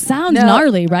plug. See, that sounds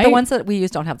gnarly, right? The ones that we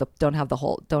use don't have the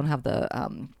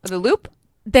the loop.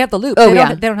 They have the loop. Oh, they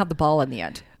yeah. They don't have the ball in the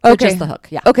end. They're Okay. just the hook.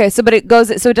 Yeah. Okay, so but it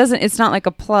goes. So it doesn't. It's not like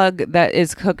a plug that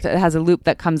is hooked. It has a loop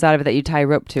that comes out of it that you tie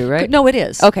rope to, right? No, it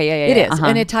is. Okay, yeah, It yeah, is, uh-huh.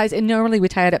 and it ties. And normally we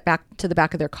tie it back to the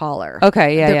back of their collar.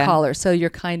 Okay, yeah, their yeah. collar. So you're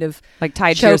kind of Like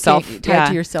tied to choking, yourself. tied Yeah.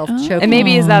 to yourself, Oh. choking. And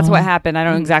maybe that's what Aw. happened. I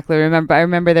don't exactly remember. But I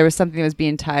remember there was something that was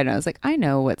being tied, and I was like, I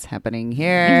know what's happening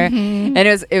here. And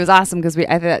it was awesome because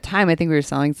at that time I think we were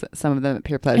selling some of them at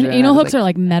Pure Pleasure. And anal hooks are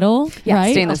like metal, Yeah,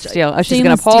 right? stainless steel. Oh, she's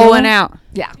gonna Stainless pull steel? one out.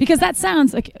 Yeah. Because that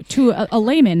sounds like to a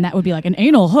layman that would be like an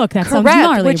anal hook. That sounds Correct,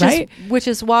 gnarly, right? Which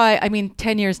is why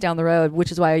 10 years down the road,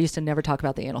 which is why I used to never talk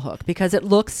about the anal hook, because it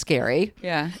looks scary.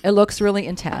 Yeah. It looks really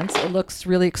intense. It looks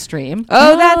really extreme.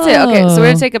 Oh, that's it. Okay, so we're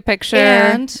Oh. gonna take a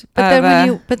picture.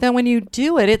 But then when you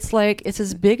do it, it's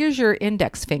as big as your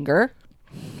index finger.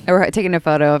 We're taking a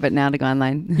photo of it now to go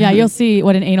online. Yeah, you'll see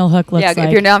what an anal hook looks Yeah, like.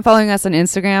 if you're not following us on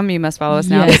Instagram, you must follow us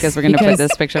now Yes, because we're going to put because-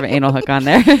 this picture of an anal hook on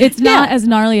there. It's not as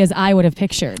gnarly as I would have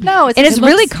pictured. No, and it's it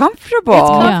really looks- comfortable. It's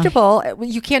Yeah. comfortable.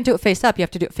 You can't do it face up. You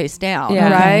have to do it face down, Yeah.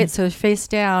 right? Okay. So face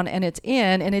down, and it's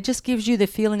in, and it just gives you the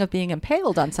feeling of being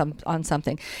impaled on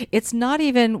something. It's not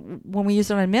even when we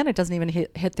use it on men. It doesn't even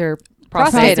hit their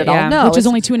prostate at all. yeah. No, which is it's-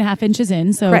 only 2.5 inches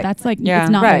in, so Right. that's like Yeah.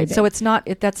 it's not very right. big. So it's not.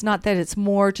 That's not that. It's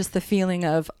more just the feeling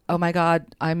of, oh my God,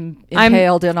 I'm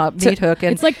impaled in a meat hook,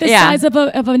 and it's like the Yeah. size of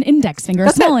an index finger, a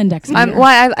small index finger.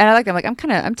 I like. I'm like.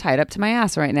 I'm tied up to my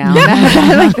ass right now.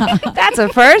 Like, that's a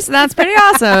first. That's pretty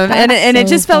awesome. And it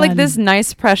so just felt like fun. this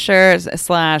nice pressure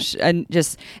slash and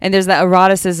there's that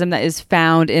eroticism that is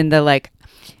found in the like.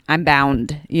 I'm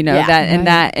bound, Yeah.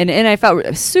 and I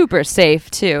felt super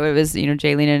safe too. It was,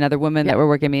 Jaylene and another woman that were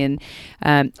working me, and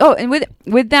and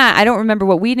with that, I don't remember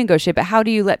what we negotiate, but how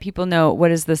do you let people know what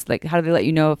is this like? How do they let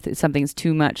you know if something's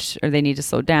too much or they need to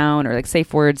slow down or like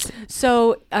safe words?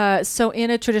 So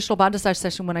in a traditional bondage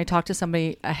session, when I talk to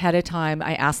somebody ahead of time,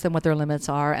 I ask them what their limits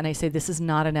are, and I say, this is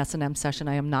not an S&M session.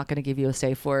 I am not going to give you a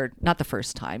safe word, not the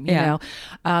first time, you know.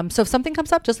 So if something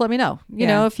comes up, just let me know. You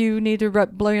know, if you need to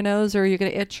blow your nose or you're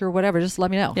going to itch or whatever, just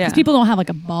let me know. Yeah. Because people don't have like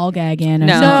a ball gag in. Or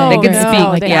No, something. they can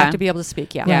speak. They Yeah. have to be able to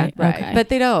speak. Yeah, Yeah. right. Okay. But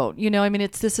they don't. I mean,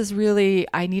 this is really.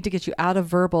 I need to get you out of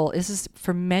verbal. This is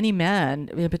for many men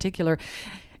in particular,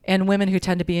 and women who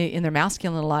tend to be in their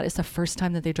masculine a lot. It's the first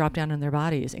time that they drop down in their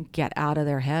bodies and get out of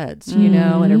their heads. And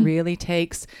it really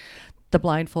takes the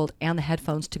blindfold and the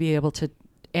headphones to be able to.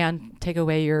 And take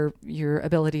away your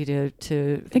ability to.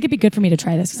 I think it'd be good for me to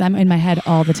try this because I'm in my head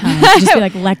all the time. Just be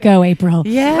like, let go, April.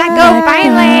 Yeah, Let go,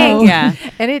 finally. Yeah.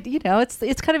 And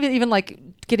it's kind of even like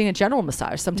getting a general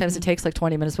massage. Sometimes it takes like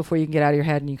 20 minutes before you can get out of your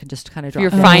head and you can just kind of drop.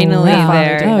 You're it. finally wow.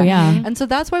 there. Oh, yeah. And so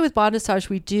that's why with bondage massage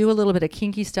we do a little bit of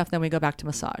kinky stuff, then we go back to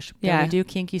massage. Then Yeah. we do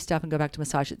kinky stuff and go back to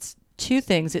massage. It's two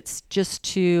things. It's just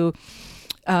to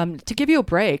give you a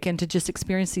break and to just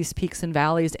experience these peaks and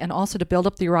valleys, and also to build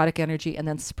up the erotic energy and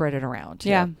then spread it around.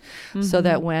 Yeah. So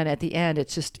that when at the end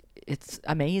it's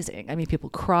amazing. I mean, people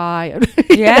cry.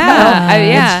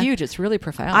 Yeah. It's huge. It's really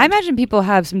profound. I imagine people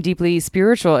have some deeply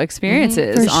spiritual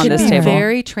experiences For on sure. this It can be table.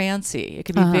 very trancey. It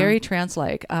can be very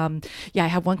trance-like. I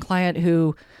have one client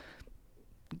who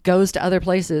goes to other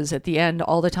places at the end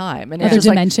all the time, and it's Other just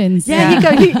like, dimensions.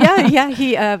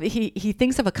 he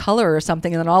thinks of a color or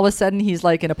something, and then all of a sudden he's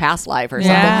like in a past life or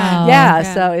something. Yeah.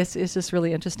 Yeah, so it's just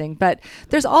really interesting. But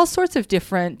there's all sorts of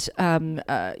different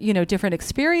different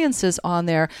experiences on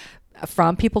there.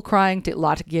 From people crying to a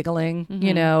lot of giggling,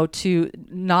 to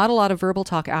not a lot of verbal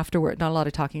talk afterward, not a lot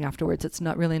of talking afterwards. It's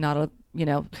not a,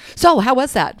 so how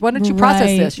was that? Why don't you process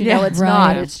Right. this? It's Right.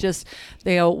 not. It's just,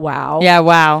 they go, wow. Yeah,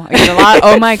 wow. I get a lot.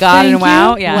 Oh my God, Thank and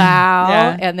wow. you. Yeah. Wow.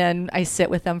 Yeah. And then I sit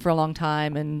with them for a long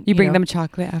time, and You bring them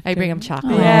chocolate after. I bring them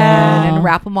chocolate Yeah. and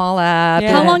wrap them all up.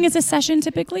 Yeah. How and- long is a session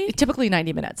typically? Typically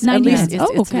 90 minutes. 90 at least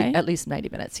minutes. It's Okay. at least 90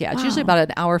 minutes. Yeah. It's Wow. usually about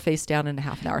an hour face down and a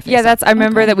half an hour face Yeah, up. that's. I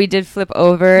remember Okay. that we did flip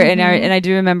over, and I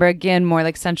do remember again more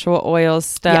like sensual oil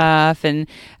stuff, and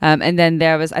then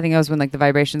there was, I think that was when like the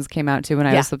vibrations came out too when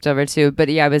I was flipped over too. But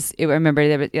yeah, I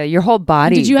remember that. Yeah, your whole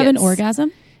body. Did you have an gets-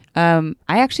 orgasm? I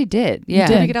actually did. Yeah,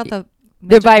 did? Did you get out the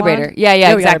the magic vibrator. wand? Yeah, Oh,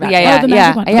 yeah, exactly. right. Yeah, Oh, the yeah,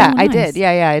 magic wand. Oh, yeah. I nice. did.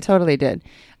 Yeah, I totally did.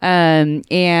 And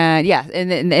yeah,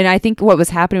 and I think what was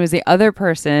happening was the other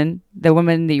person, the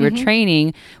woman that you were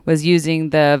training, was using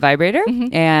the vibrator,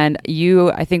 and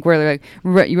I think were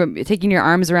like you were taking your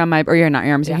arms around my, or you're not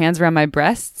your arms, your hands around my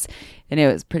breasts. And it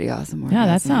was pretty awesome. Yeah, that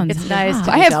orgasm. sounds. It's nice wow.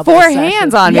 to I have double 4 sessions.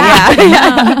 hands on me.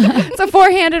 Yeah. It's a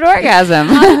 4-handed orgasm.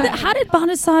 How did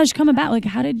bondage come about? Like,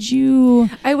 how did you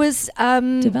I was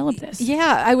develop this?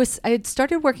 Yeah, I had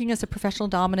started working as a professional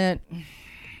dominant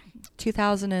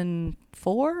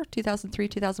 2004, 2003,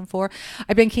 2004.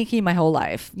 I've been kinky my whole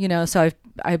life, so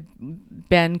I've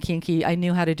been kinky. I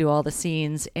knew how to do all the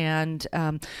scenes, and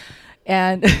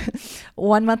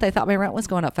one month I thought my rent was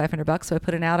going up $500, so I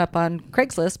put an ad up on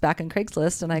Craigslist, back on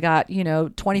Craigslist, and I got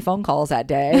 20 phone calls that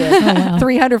day, and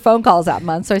 300 phone calls that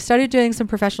month. So I started doing some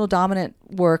professional dominant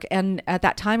work, and at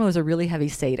that time I was a really heavy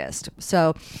sadist.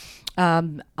 So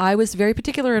I was very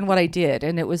particular in what I did,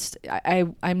 and it was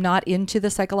I'm not into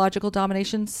the psychological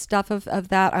domination stuff of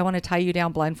that. I want to tie you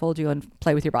down, blindfold you, and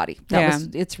play with your body.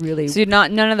 It's really So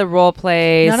none of the role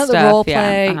play. none of the stuff. role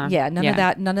play. Uh-huh.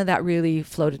 None of that really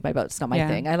floated my boat. It's not my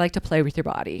thing. I like to play with your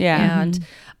body. Yeah. And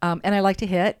I like to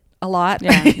hit a lot.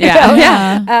 Yeah. You Yeah. know?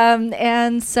 Yeah.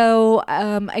 And so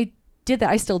I did that.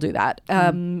 I still do that.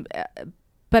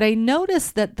 But I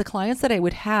noticed that the clients that I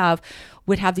would have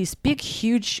these big,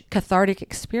 huge cathartic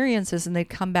experiences, and they'd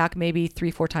come back maybe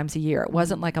 3-4 times a year. It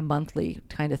wasn't like a monthly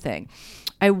kind of thing.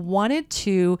 I wanted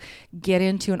to get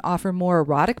into and offer more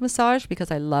erotic massage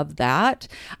because I love that.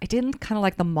 I didn't kind of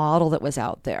like the model that was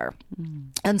out there.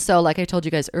 And so, like I told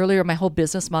you guys earlier, my whole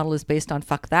business model is based on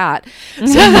fuck that.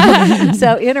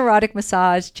 So in erotic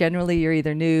massage, generally you're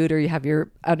either nude or you have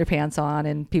your underpants on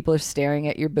and people are staring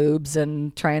at your boobs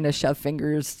and trying to shove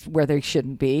fingers where they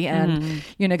shouldn't be. And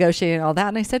you're negotiating all that.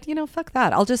 And I said, fuck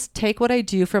that. I'll just take what I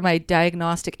do for my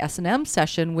diagnostic S&M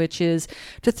session, which is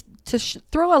to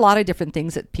throw a lot of different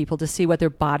things at people to see what their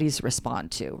bodies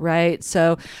respond to, right?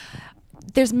 So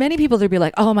there's many people that be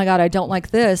like, oh my God, I don't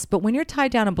like this. But when you're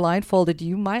tied down and blindfolded,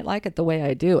 you might like it the way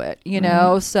I do it,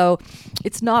 So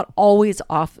it's not always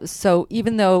off. So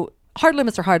even though hard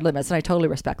limits are hard limits, and I totally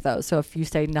respect those. So if you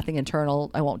say nothing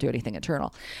internal, I won't do anything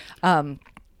internal.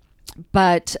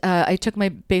 But I took my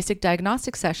basic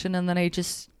diagnostic session and then I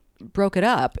just broke it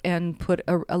up and put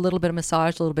a little bit of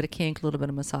massage, a little bit of kink, a little bit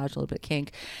of massage, a little bit of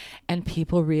kink. And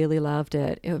people really loved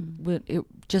it. It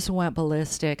just went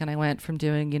ballistic. And I went from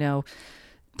doing,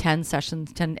 10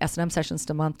 S&M sessions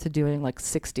a month to doing like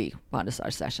 60 bondage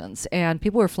sessions. And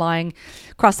people were flying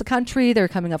across the country. They were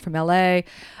coming up from LA.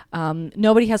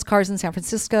 Nobody has cars in San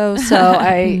Francisco. So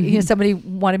somebody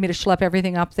wanted me to schlep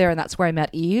everything up there. And that's where I met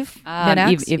Eve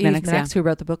Minix, who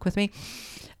wrote the book with me.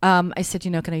 I said,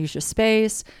 can I use your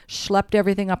space? Schlepped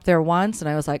everything up there once. And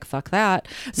I was like, fuck that.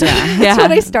 So that's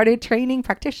when I started training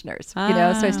practitioners, So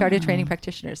I started training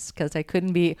practitioners because I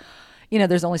couldn't be,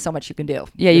 there's only so much you can do.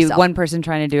 Yeah. You one person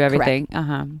trying to do everything.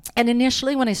 And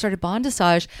initially when I started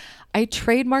Bondage, I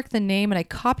trademarked the name and I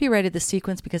copyrighted the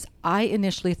sequence because I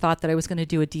initially thought that I was going to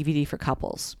do a DVD for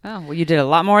couples. Oh, well, you did a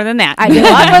lot more than that. I did a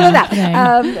lot more than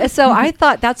that. So I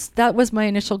thought that was my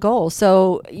initial goal.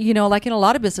 So, like in a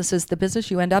lot of businesses, the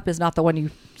business you end up is not the one you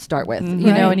start with, and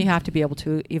you have to be able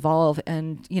to evolve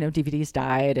and, DVDs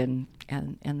died and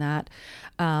that.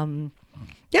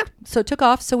 So it took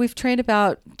off. So we've trained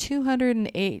about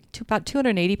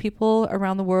 280 people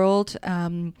around the world.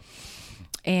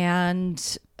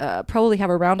 And probably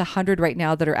have around 100 right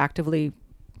now that are actively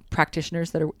practitioners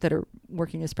that are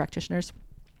working as practitioners.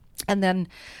 And then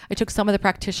I took some of the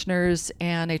practitioners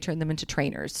and I turned them into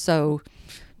trainers. So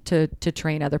to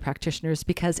train other practitioners,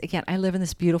 because again, I live in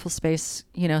this beautiful space,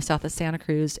 south of Santa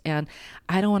Cruz, and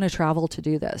I don't want to travel to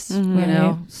do this,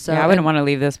 So I wouldn't want to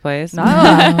leave this place. No,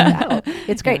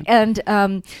 it's great. And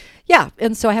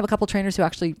and so I have a couple trainers who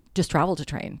actually just travel to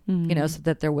train, so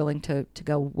that they're willing to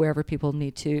go wherever people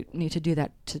need to do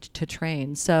that to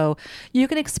train. So you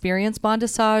can experience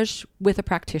bondage with a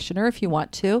practitioner if you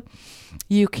want to.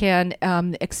 You can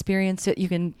experience it. You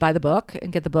can buy the book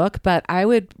and get the book, but I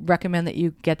would recommend that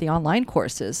you get the online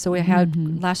courses. So we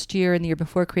had last year and the year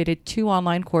before created 2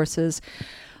 online courses.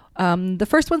 The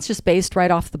first one's just based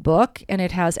right off the book, and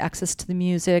it has access to the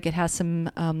music. It has some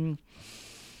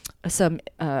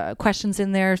questions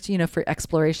in there, for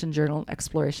journal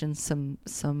exploration, some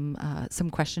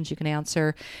questions you can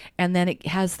answer. And then it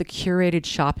has the curated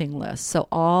shopping list. So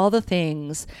all the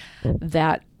things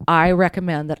that I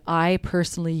recommend that I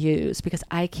personally use, because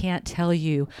I can't tell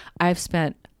you, I've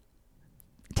spent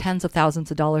tens of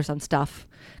thousands of dollars on stuff,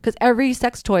 because every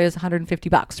sex toy is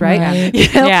 $150, right?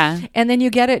 Yeah. And then you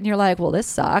get it and you're like, well, this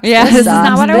sucks. Yeah, this sucks. is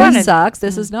not what I wanted. This sucks.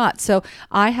 This is not. So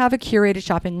I have a curated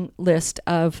shopping list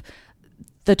of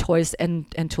the toys and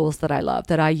tools that I love,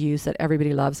 that I use, that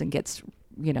everybody loves and gets,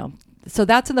 So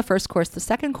that's in the first course. The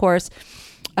second course,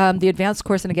 the advanced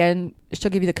course, and again, she'll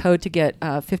give you the code to get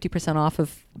 50% off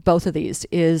of both of these,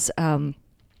 is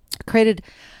created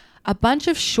a bunch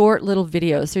of short little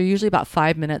videos. They're usually about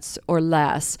 5 minutes or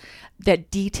less, that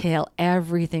detail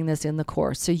everything that's in the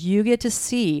course. So you get to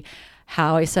see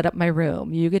how I set up my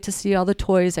room. You get to see all the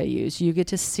toys I use. You get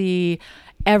to see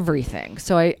everything.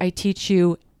 So I teach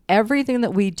you everything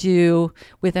that we do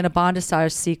within a bondage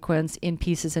sequence in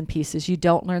pieces and pieces. You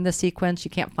don't learn the sequence.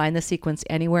 You can't find the sequence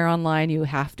anywhere online. You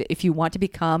have to, if you want to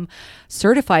become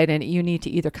certified in it, you need to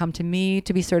either come to me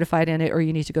to be certified in it, or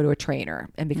you need to go to a trainer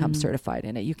and become certified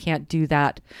in it. You can't do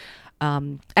that.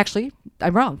 Actually,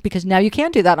 I'm wrong, because now you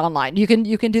can do that online. You can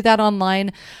do that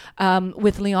online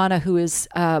with Liana, who is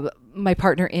my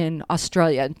partner in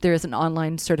Australia. There is an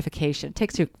online certification. It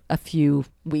takes you a few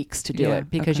weeks to do it,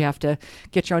 because you have to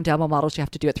get your own demo models. You have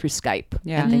to do it through Skype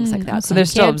and things like that. So they're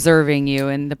still observing you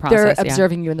in the process. They're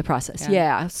observing you in the process.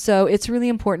 Yeah. So it's really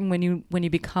important when you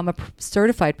become a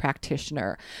certified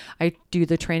practitioner. I do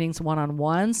the trainings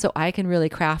one-on-one, so I can really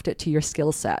craft it to your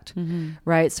skill set,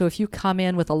 right? So if you come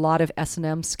in with a lot of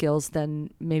S&M skills,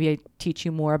 then maybe I teach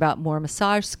you more about more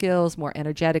massage skills, more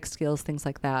energetic skills, things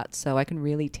like that. So I can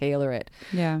really tailor it.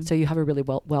 Yeah. So you have a really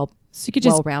well So you could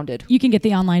just well-rounded. You can get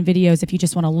the online videos if you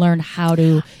just want to learn how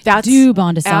to That's do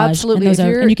bondage. absolutely.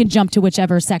 And you can jump to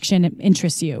whichever section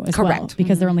interests you as well, Correct.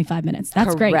 because they're only 5 minutes.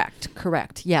 That's great.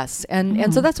 Correct. Yes.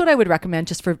 And so that's what I would recommend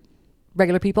just for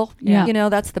regular people. Yeah. You know,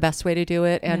 that's the best way to do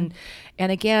it. And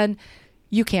again,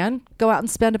 you can go out and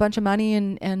spend a bunch of money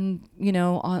and you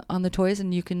know, on the toys,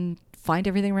 and you can find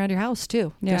everything around your house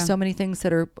too. Yeah. There's so many things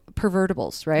that are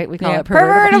pervertibles, right? We call it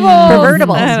pervertibles.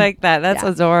 Pervertibles. I like that. That's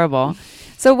adorable.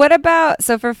 So what about,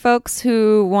 so for folks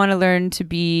who want to learn to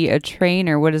be a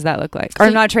trainer, what does that look like? Or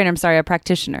not a trainer, I'm sorry, a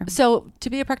practitioner. So to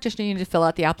be a practitioner, you need to fill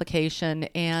out the application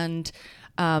and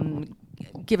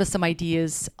give us some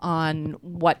ideas on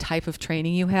what type of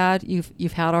training you've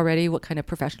had already, what kind of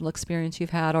professional experience you've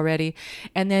had already.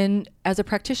 And then as a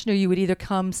practitioner, you would either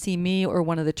come see me or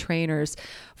one of the trainers.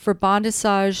 For Bondage,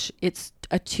 it's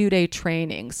a 2-day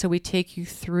training. So we take you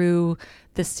through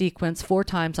the sequence 4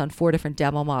 times on 4 different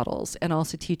demo models, and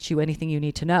also teach you anything you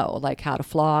need to know, like how to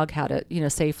flog, how to, you know,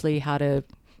 safely, how to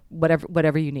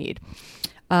whatever you need.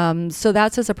 So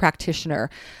that's as a practitioner.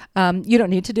 You don't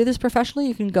need to do this professionally.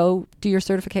 You can go do your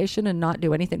certification and not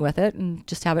do anything with it and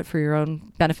just have it for your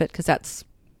own benefit, because that's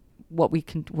what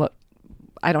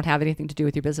I don't have anything to do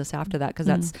with your business after that, because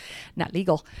that's not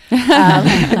legal.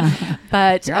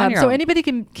 But so anybody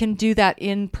can do that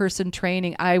in-person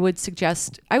training. I would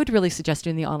really suggest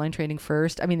doing the online training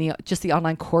first. I mean, just the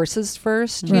online courses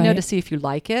first, you know, to see if you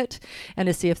like it and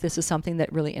to see if this is something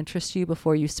that really interests you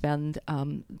before you spend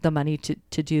the money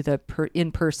to do the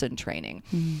in-person training.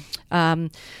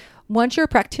 Once you're a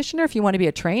practitioner, if you want to be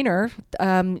a trainer,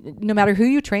 no matter who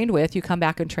you trained with, you come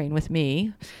back and train with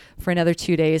me for another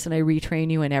 2 days, and I retrain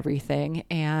you in everything,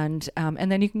 and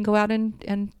then you can go out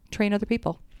and train other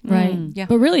people. Right. Yeah.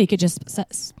 But really, you could just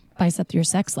spice up your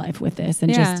sex life with this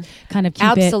and just kind of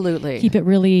keep it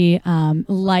really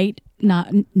light.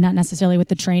 Not necessarily with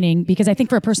the training, because I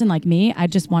think for a person like me, I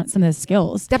just want some of the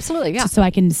skills. Absolutely, yeah. So I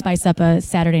can spice up a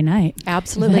Saturday night.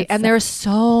 Absolutely. And there are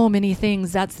so many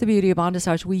things. That's the beauty of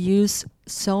Bondage. We use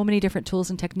so many different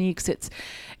tools and techniques.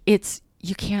 It's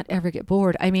you can't ever get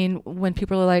bored. I mean, when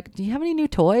people are like, do you have any new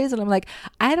toys? And I'm like,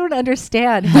 I don't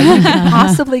understand how you can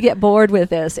possibly get bored with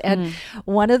this. And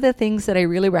one of the things that I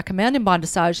really recommend in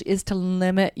Bondage is to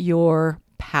limit your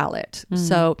palette.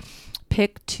 So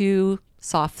pick 2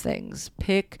 soft things,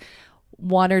 pick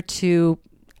 1 or 2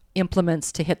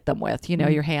 implements to hit them with, you know,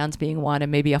 your hands being one and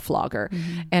maybe a flogger,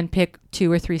 and pick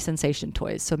 2 or 3 sensation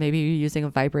toys. So maybe you're using a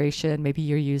vibration, maybe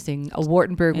you're using a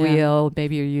Wartenberg wheel,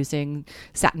 maybe you're using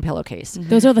satin pillowcase.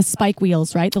 Those are the spike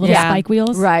wheels, right? The little spike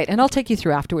wheels? Right. And I'll take you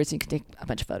through afterwards. You can take a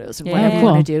bunch of photos and whatever you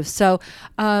want to do. So,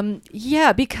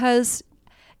 because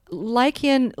like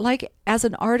as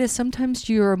an artist, sometimes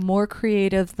you're more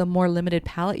creative the more limited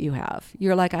palette you have.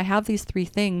 You're like, I have these 3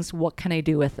 things. What can I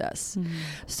do with this?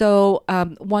 So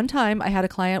one time I had a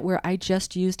client where I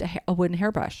just used a wooden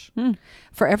hairbrush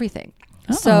for everything.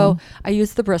 So I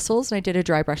used the bristles and I did a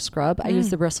dry brush scrub. I used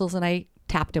the bristles and I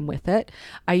tapped him with it.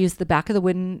 I used the back of the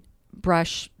wooden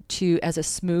brush as a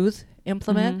smooth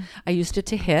implement. I used it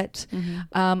to hit.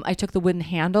 I took the wooden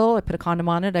handle, I put a condom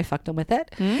on it, I fucked them with it.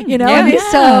 You know,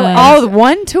 so all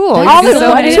one tool. All the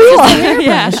one tool.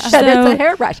 It's a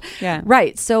hairbrush. Yeah.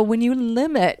 Right. So when you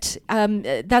limit,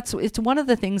 it's one of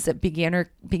the things that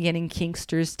beginning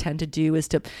kinksters tend to do is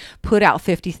to put out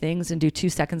 50 things and do 2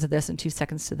 seconds of this and 2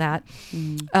 seconds to that.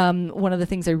 One of the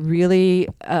things I really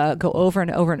go over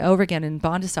and over and over again in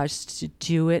Bondage is to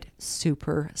do it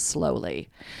super slowly.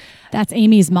 That's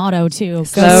Amy's motto too.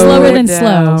 Slower than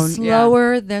slow.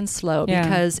 Slower than slow.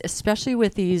 Because especially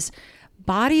with these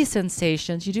body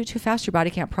sensations, you do it too fast, your body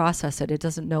can't process it. It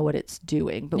doesn't know what it's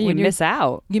doing. But when you miss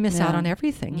out. You miss out on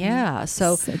everything.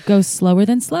 So go slower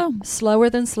than slow. Slower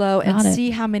than slow. And see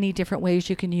how many different ways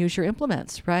you can use your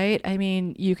implements, right? I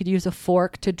mean, you could use a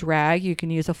fork to drag. You can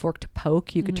use a fork to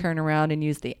poke. You could turn around and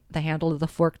use the handle of the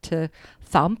fork to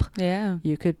thump. Yeah.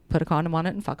 You could put a condom on it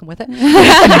and fuck them with it.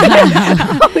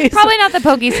 Probably not the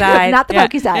pokey side. Not the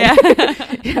pokey side.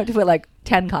 You have to put like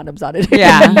 10 condoms on it.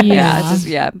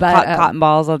 But cotton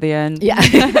balls at the end.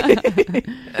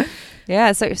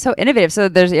 So innovative. So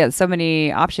there's so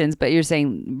many options, but you're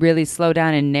saying really slow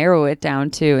down and narrow it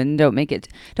down too, and don't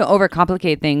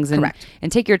overcomplicate things, and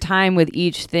take your time with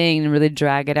each thing and really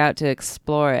drag it out to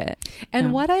explore it.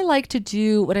 And what I like to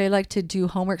do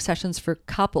homework sessions for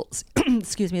couples,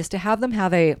 excuse me, is to have them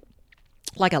have a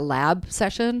lab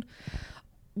session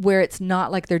where it's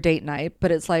not like their date night, but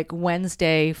it's like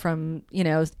Wednesday from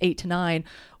 8 to 9.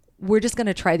 we're just going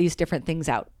to try these different things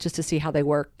out just to see how they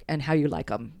work and how you like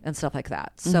them and stuff like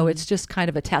that. So it's just kind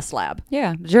of a test lab.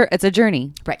 Yeah. It's a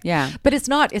journey. Right. Yeah. But it's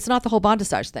not the whole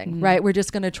bondage thing, right? We're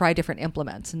just going to try different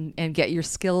implements and get your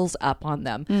skills up on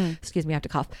them. Excuse me, I have to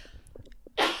cough.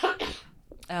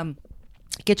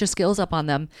 Get your skills up on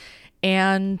them,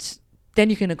 and then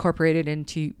you can incorporate it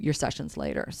into your sessions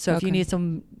later. So if you need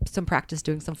some practice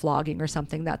doing some flogging or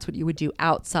something, that's what you would do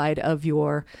outside of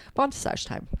your bondage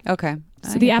time. Okay.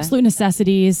 So the absolute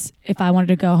necessities, if I wanted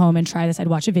to go home and try this, I'd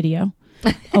watch a video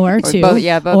or two, both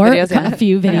videos, a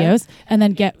few videos, and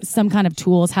then get some kind of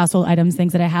tools, household items,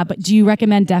 things that I have. But do you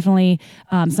recommend definitely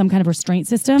some kind of restraint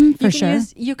system for sure?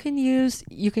 You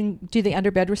can do the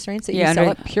under bed restraints that you Yeah, sell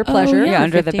under- at Pure Pleasure. yeah, for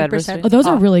under the bed 15% restraint. Oh, those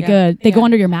are really Yeah. good. They go Yeah.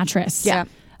 under your mattress. Yeah.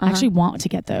 I actually want to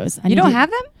get those. You don't have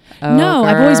them? No,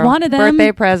 I've always wanted them.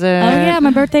 Birthday present. Oh yeah,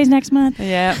 my birthday's next month.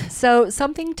 Yeah. So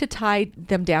something to tie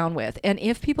them down with. And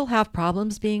if people have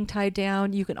problems being tied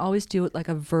down, you can always do it like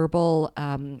a verbal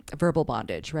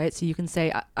bondage, right? So you can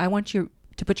say, I want you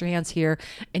to put your hands here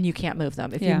and you can't move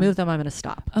them. If you move them, I'm going to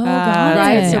stop. Oh, got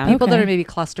Right. it. So people that Okay. are maybe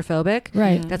claustrophobic,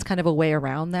 Right. that's kind of a way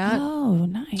around that. Oh,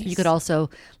 nice. You could also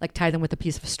like tie them with a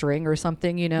piece of string or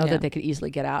something, that they could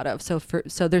easily get out of.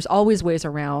 So there's always ways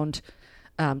around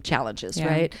challenges,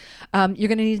 right? You're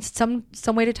going to need some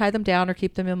way to tie them down or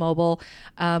keep them immobile,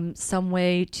 some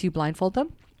way to blindfold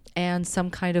them, and some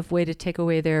kind of way to take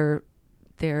away their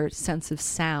sense of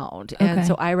sound. And Okay.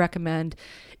 so I recommend,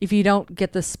 if you don't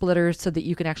get the splitter so that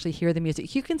you can actually hear the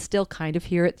music, you can still kind of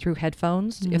hear it through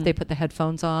headphones. If they put the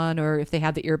headphones on or if they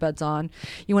have the earbuds on,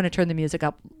 you want to turn the music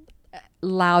up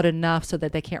loud enough so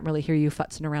that they can't really hear you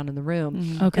futzing around in the room.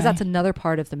 Because Okay. that's another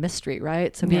part of the mystery,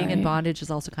 right? So being in Right. bondage is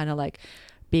also kind of like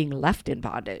being left in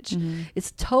bondage.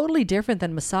 It's totally different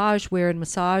than massage, where in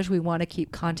massage we want to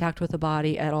keep contact with the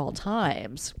body at all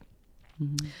times.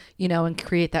 And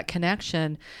create that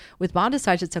connection. With bondage,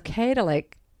 it's okay to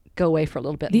like go away for a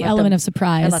little bit. The element of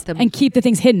surprise and let them- and keep the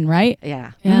things hidden, right?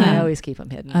 Yeah. Yeah. I always keep them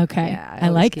hidden. Okay. Yeah, I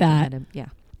always like keep 'em that. hidden. Yeah.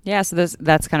 Yeah, so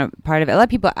that's kind of part of it. A lot of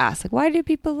people ask, like, why do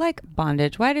people like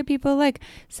bondage? Why do people like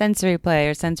sensory play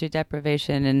or sensory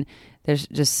deprivation? And there's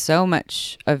just so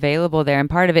much available there. And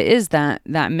part of it is that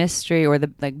mystery, or the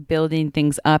like building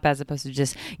things up as opposed to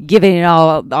just giving it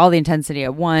all the intensity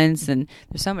at once. And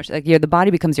there's so much, like, the body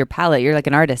becomes your palette. You're like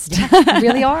an artist. You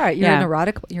really are. You're Yeah.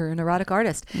 an erotic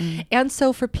artist. And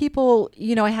so for people,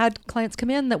 I had clients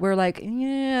come in that were like,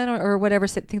 yeah, or whatever,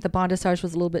 think the bondage was a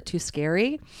little bit too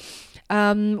scary.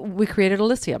 We created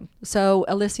Elysium. So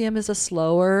Elysium is a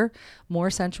slower, more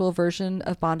sensual version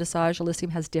of bondage.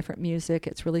 Elysium has different music.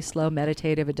 It's really slow,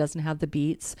 meditative. It doesn't have the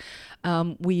beats.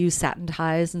 We use satin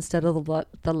ties instead of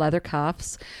the leather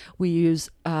cuffs. We use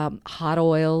hot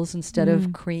oils instead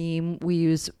of cream. We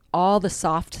use all the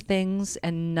soft things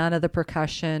and none of the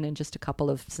percussion, and just a couple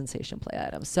of sensation play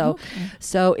items.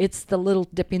 So it's the little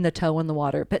dipping the toe in the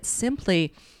water, but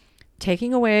simply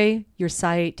taking away your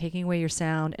sight, taking away your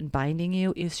sound, and binding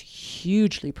you is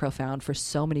hugely profound for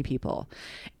so many people.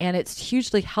 And it's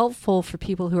hugely helpful for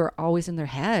people who are always in their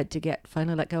head to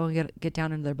finally let go and get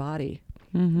down into their body.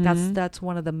 That's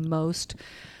one of the most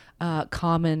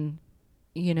common,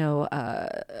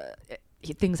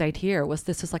 things I'd hear was,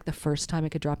 this is like the first time I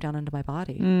could drop down into my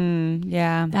body.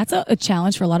 Yeah. That's a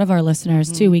challenge for a lot of our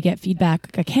listeners too. We get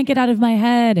feedback, I can't get out of my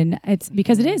head. And it's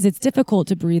because it's difficult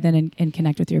to breathe in and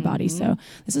connect with your body. So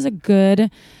this is a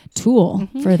good tool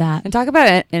for that. And talk about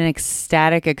an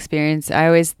ecstatic experience. I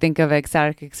always think of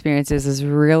ecstatic experiences as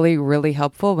really, really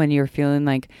helpful when you're feeling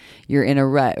like you're in a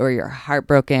rut or you're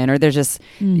heartbroken, or there's just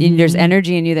there's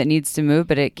energy in you that needs to move,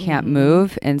 but it can't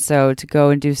move. And so to go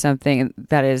and do something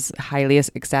that is highly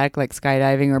ecstatic, like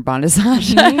skydiving or bondage.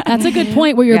 That's a good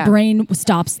point, where your brain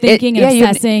stops thinking and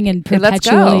obsessing and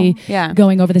perpetually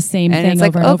going over the same thing it's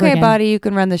over and over okay, again. body, you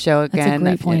can run the show again. That's a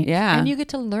great point. Yeah. And you get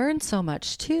to learn so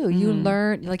much too. You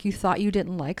learn, like, you thought you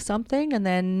didn't like something, and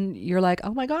then you're like,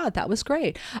 oh my God, that was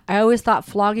great. I always thought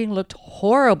flogging looked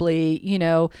horribly,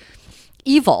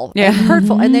 evil and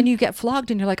hurtful. And then you get flogged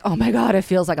and you're like, oh my God, it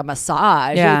feels like a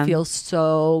massage. It feels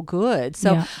so good.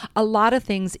 So a lot of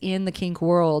things in the kink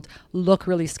world look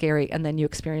really scary, and then you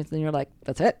experience, and you're like,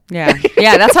 that's it. Yeah.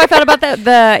 Yeah. That's how I felt about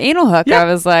the anal hook. I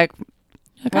was like,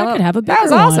 Like, I could have a bigger That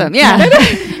was one. awesome. Yeah.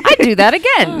 I'd do that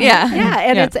again. Yeah. Yeah,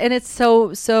 and it's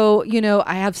so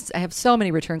I have so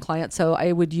many return clients, so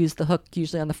I would use the hook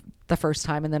usually on the first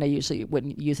time, and then I usually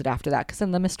wouldn't use it after that because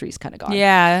then the mystery's kind of gone.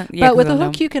 Yeah. But with the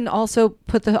hook, you can also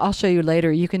put I'll show you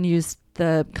later. You can use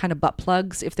the kind of butt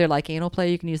plugs. If they're like anal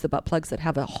play, you can use the butt plugs that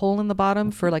have a hole in the bottom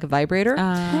for like a vibrator.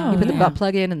 You put the butt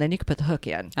plug in, and then you can put the hook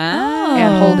in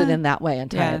and hold it in that way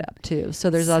and tie it up too. So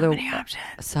there's so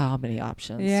many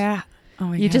options. Yeah. Oh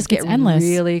my You God. just get endless.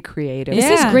 really creative. This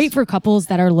Yeah. is great for couples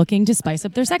that are looking to spice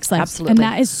up their sex life. Absolutely. And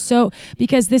that is so,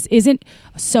 because this isn't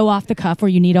so off the cuff where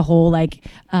you need a whole like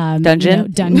Dungeon?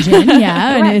 dungeon.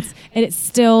 Yeah. and it's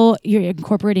still, you're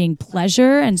incorporating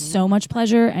pleasure and so much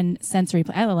pleasure and sensory.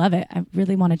 I love it. I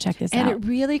really want to check this And out. it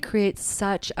really creates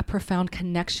such a profound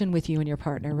connection with you and your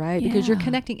partner, right? Because you're Yeah.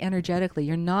 connecting energetically.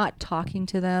 You're not talking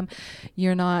to them.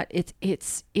 You're not,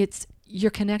 you're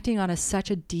connecting on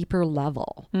such a deeper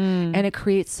level, and it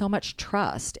creates so much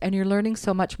trust, and you're learning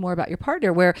so much more about your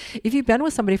partner, where if you've been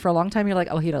with somebody for a long time, you're like,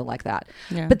 oh, he doesn't like that.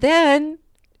 Yeah. But then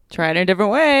Try it a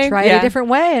different way. try it a different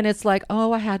way, and it's like,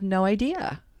 oh, I had no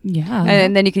idea. Yeah.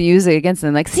 And then you can use it against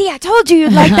them. Like, see, I told you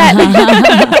you'd like that.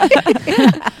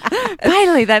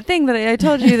 Finally, that thing that I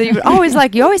told you that you would always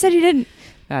like. You always said you didn't.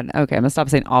 God, okay, I'm gonna stop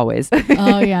saying always.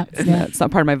 Oh yeah. Yeah. It's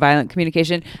not part of my violent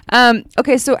communication.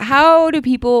 Okay, so how do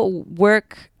people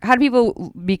work? How do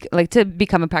people to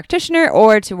become a practitioner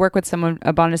or to work with someone,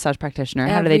 a bondage practitioner?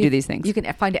 How do they do these things? You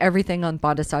can find everything on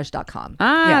bondage.com.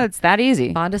 It's that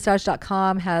easy.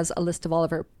 Bondage.com has a list of all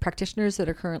of our practitioners that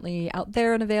are currently out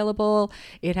there and available.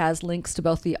 It has links to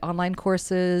both the online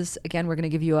courses. Again, we're going to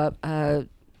give you a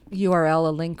URL,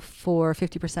 a link for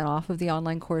 50% off of the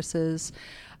online courses.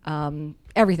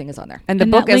 Everything is on there. And the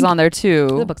And book that is link- on there too.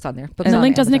 The book's on there. And the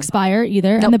link doesn't expire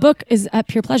either. Nope. And the book is at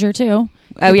Pure Pleasure too.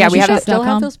 Oh yeah, we have it. Still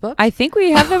have those books? I think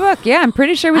we have the book. Yeah, I'm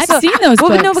pretty sure we I've still seen those Well,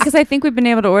 no, books. because I think we've been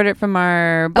able to order it from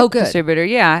our book good. distributor.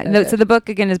 Yeah. Good. So the book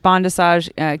again is Bondage,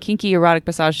 kinky erotic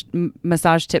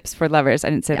massage tips for lovers. I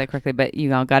didn't say that correctly, but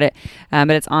you all got it. But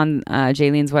it's on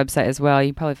Jaylene's website as well. You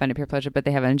can probably find it Pure Pleasure, but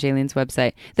they have it on Jaylene's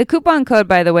website. The coupon code,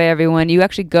 by the way, everyone, you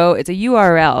actually go. It's a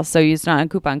URL, so it's not a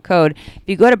coupon code. If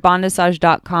you go to bondage.com/50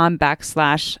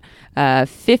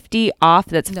 off,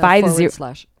 that's No, 50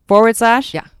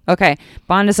 / Yeah. Okay.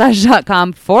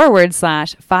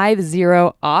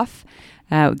 Bondage.com/50 off.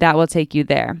 That will take you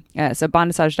there. So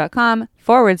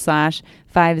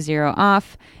bondage.com/50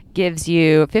 off gives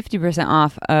you 50%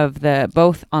 off of the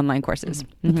both online courses.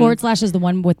 The / is the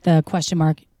one with the question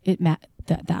mark.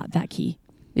 That key.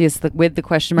 Yes, with the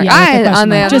question mark. Yeah, with the question on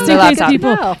the, mark. Just the in case laptop.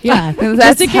 people, No. yeah, That's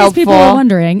just in case people helpful. are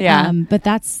wondering. Yeah. But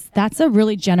that's a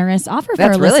really generous offer for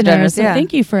That's our really listeners. generous, So yeah.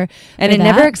 thank you for And for it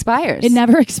never that. expires. It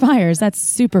never expires. That's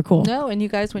super cool. No, and you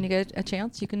guys, when you get a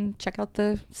chance, you can check out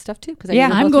the stuff too. Because Yeah.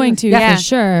 I'm going to Yeah. for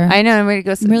sure. I know. I'm ready to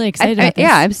go. I'm really excited about this.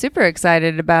 Yeah, I'm super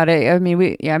excited about it. I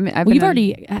mean, You've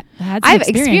already had some I've experience.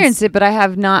 experienced it, but I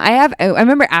have not. I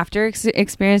remember after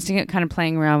experiencing it, kind of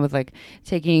playing around with like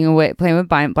playing with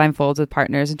blindfolds with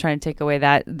partners and trying to take away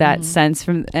that sense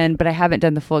from. But I haven't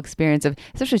done the full experience of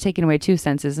especially taking away two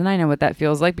senses, and I know what that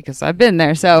feels like because I've been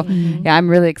there. So yeah, I'm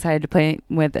really excited to play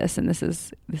with this, and this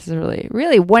is a really,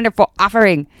 really wonderful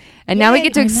offering. And now we Yay,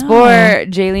 get to I explore know.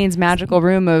 Jaylene's magical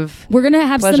room of. We're gonna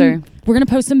have pleasure. we're gonna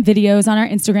post some videos on our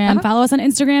Instagram. Follow us on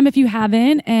Instagram if you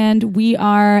haven't, and we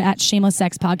are at Shameless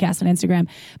Sex Podcast on Instagram.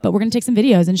 But we're gonna take some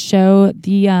videos and show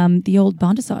the old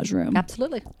bondage room.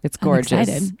 Absolutely. It's I'm gorgeous.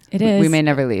 excited. It is. We may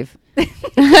never leave.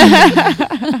 We're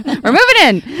moving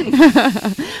in.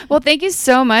 Well, thank you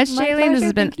so much, My Jaylene. This pleasure.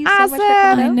 has been Thank you so much for awesome.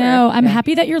 coming I over. know. I'm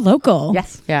happy that you're local.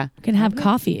 Yes. Yeah, We can have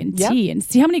coffee and Yep. tea and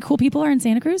see how many cool people are in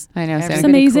Santa Cruz. I know. It's Santa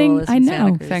Everybody Cruz. amazing. cool is I in know.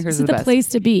 Santa Cruz. Santa Cruz This is is the the best. place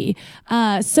to be.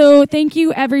 So thank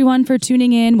you everyone for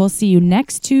tuning in. We'll see you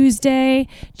next Tuesday.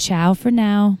 Ciao for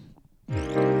now.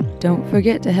 Don't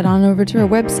forget to head on over to our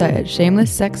website at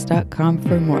shamelesssex.com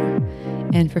for more.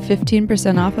 And for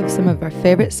 15% off of some of our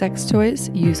favorite sex toys,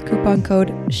 use coupon code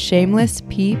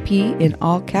SHAMELESSPP in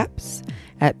all caps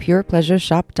at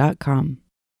purepleasureshop.com.